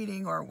I'm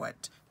reading or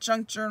what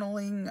junk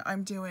journaling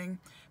I'm doing.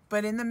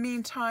 But in the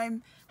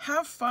meantime,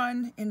 have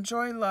fun,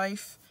 enjoy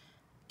life,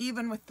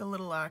 even with the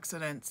little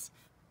accidents.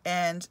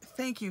 And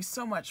thank you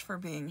so much for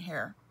being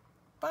here.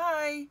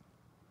 Bye.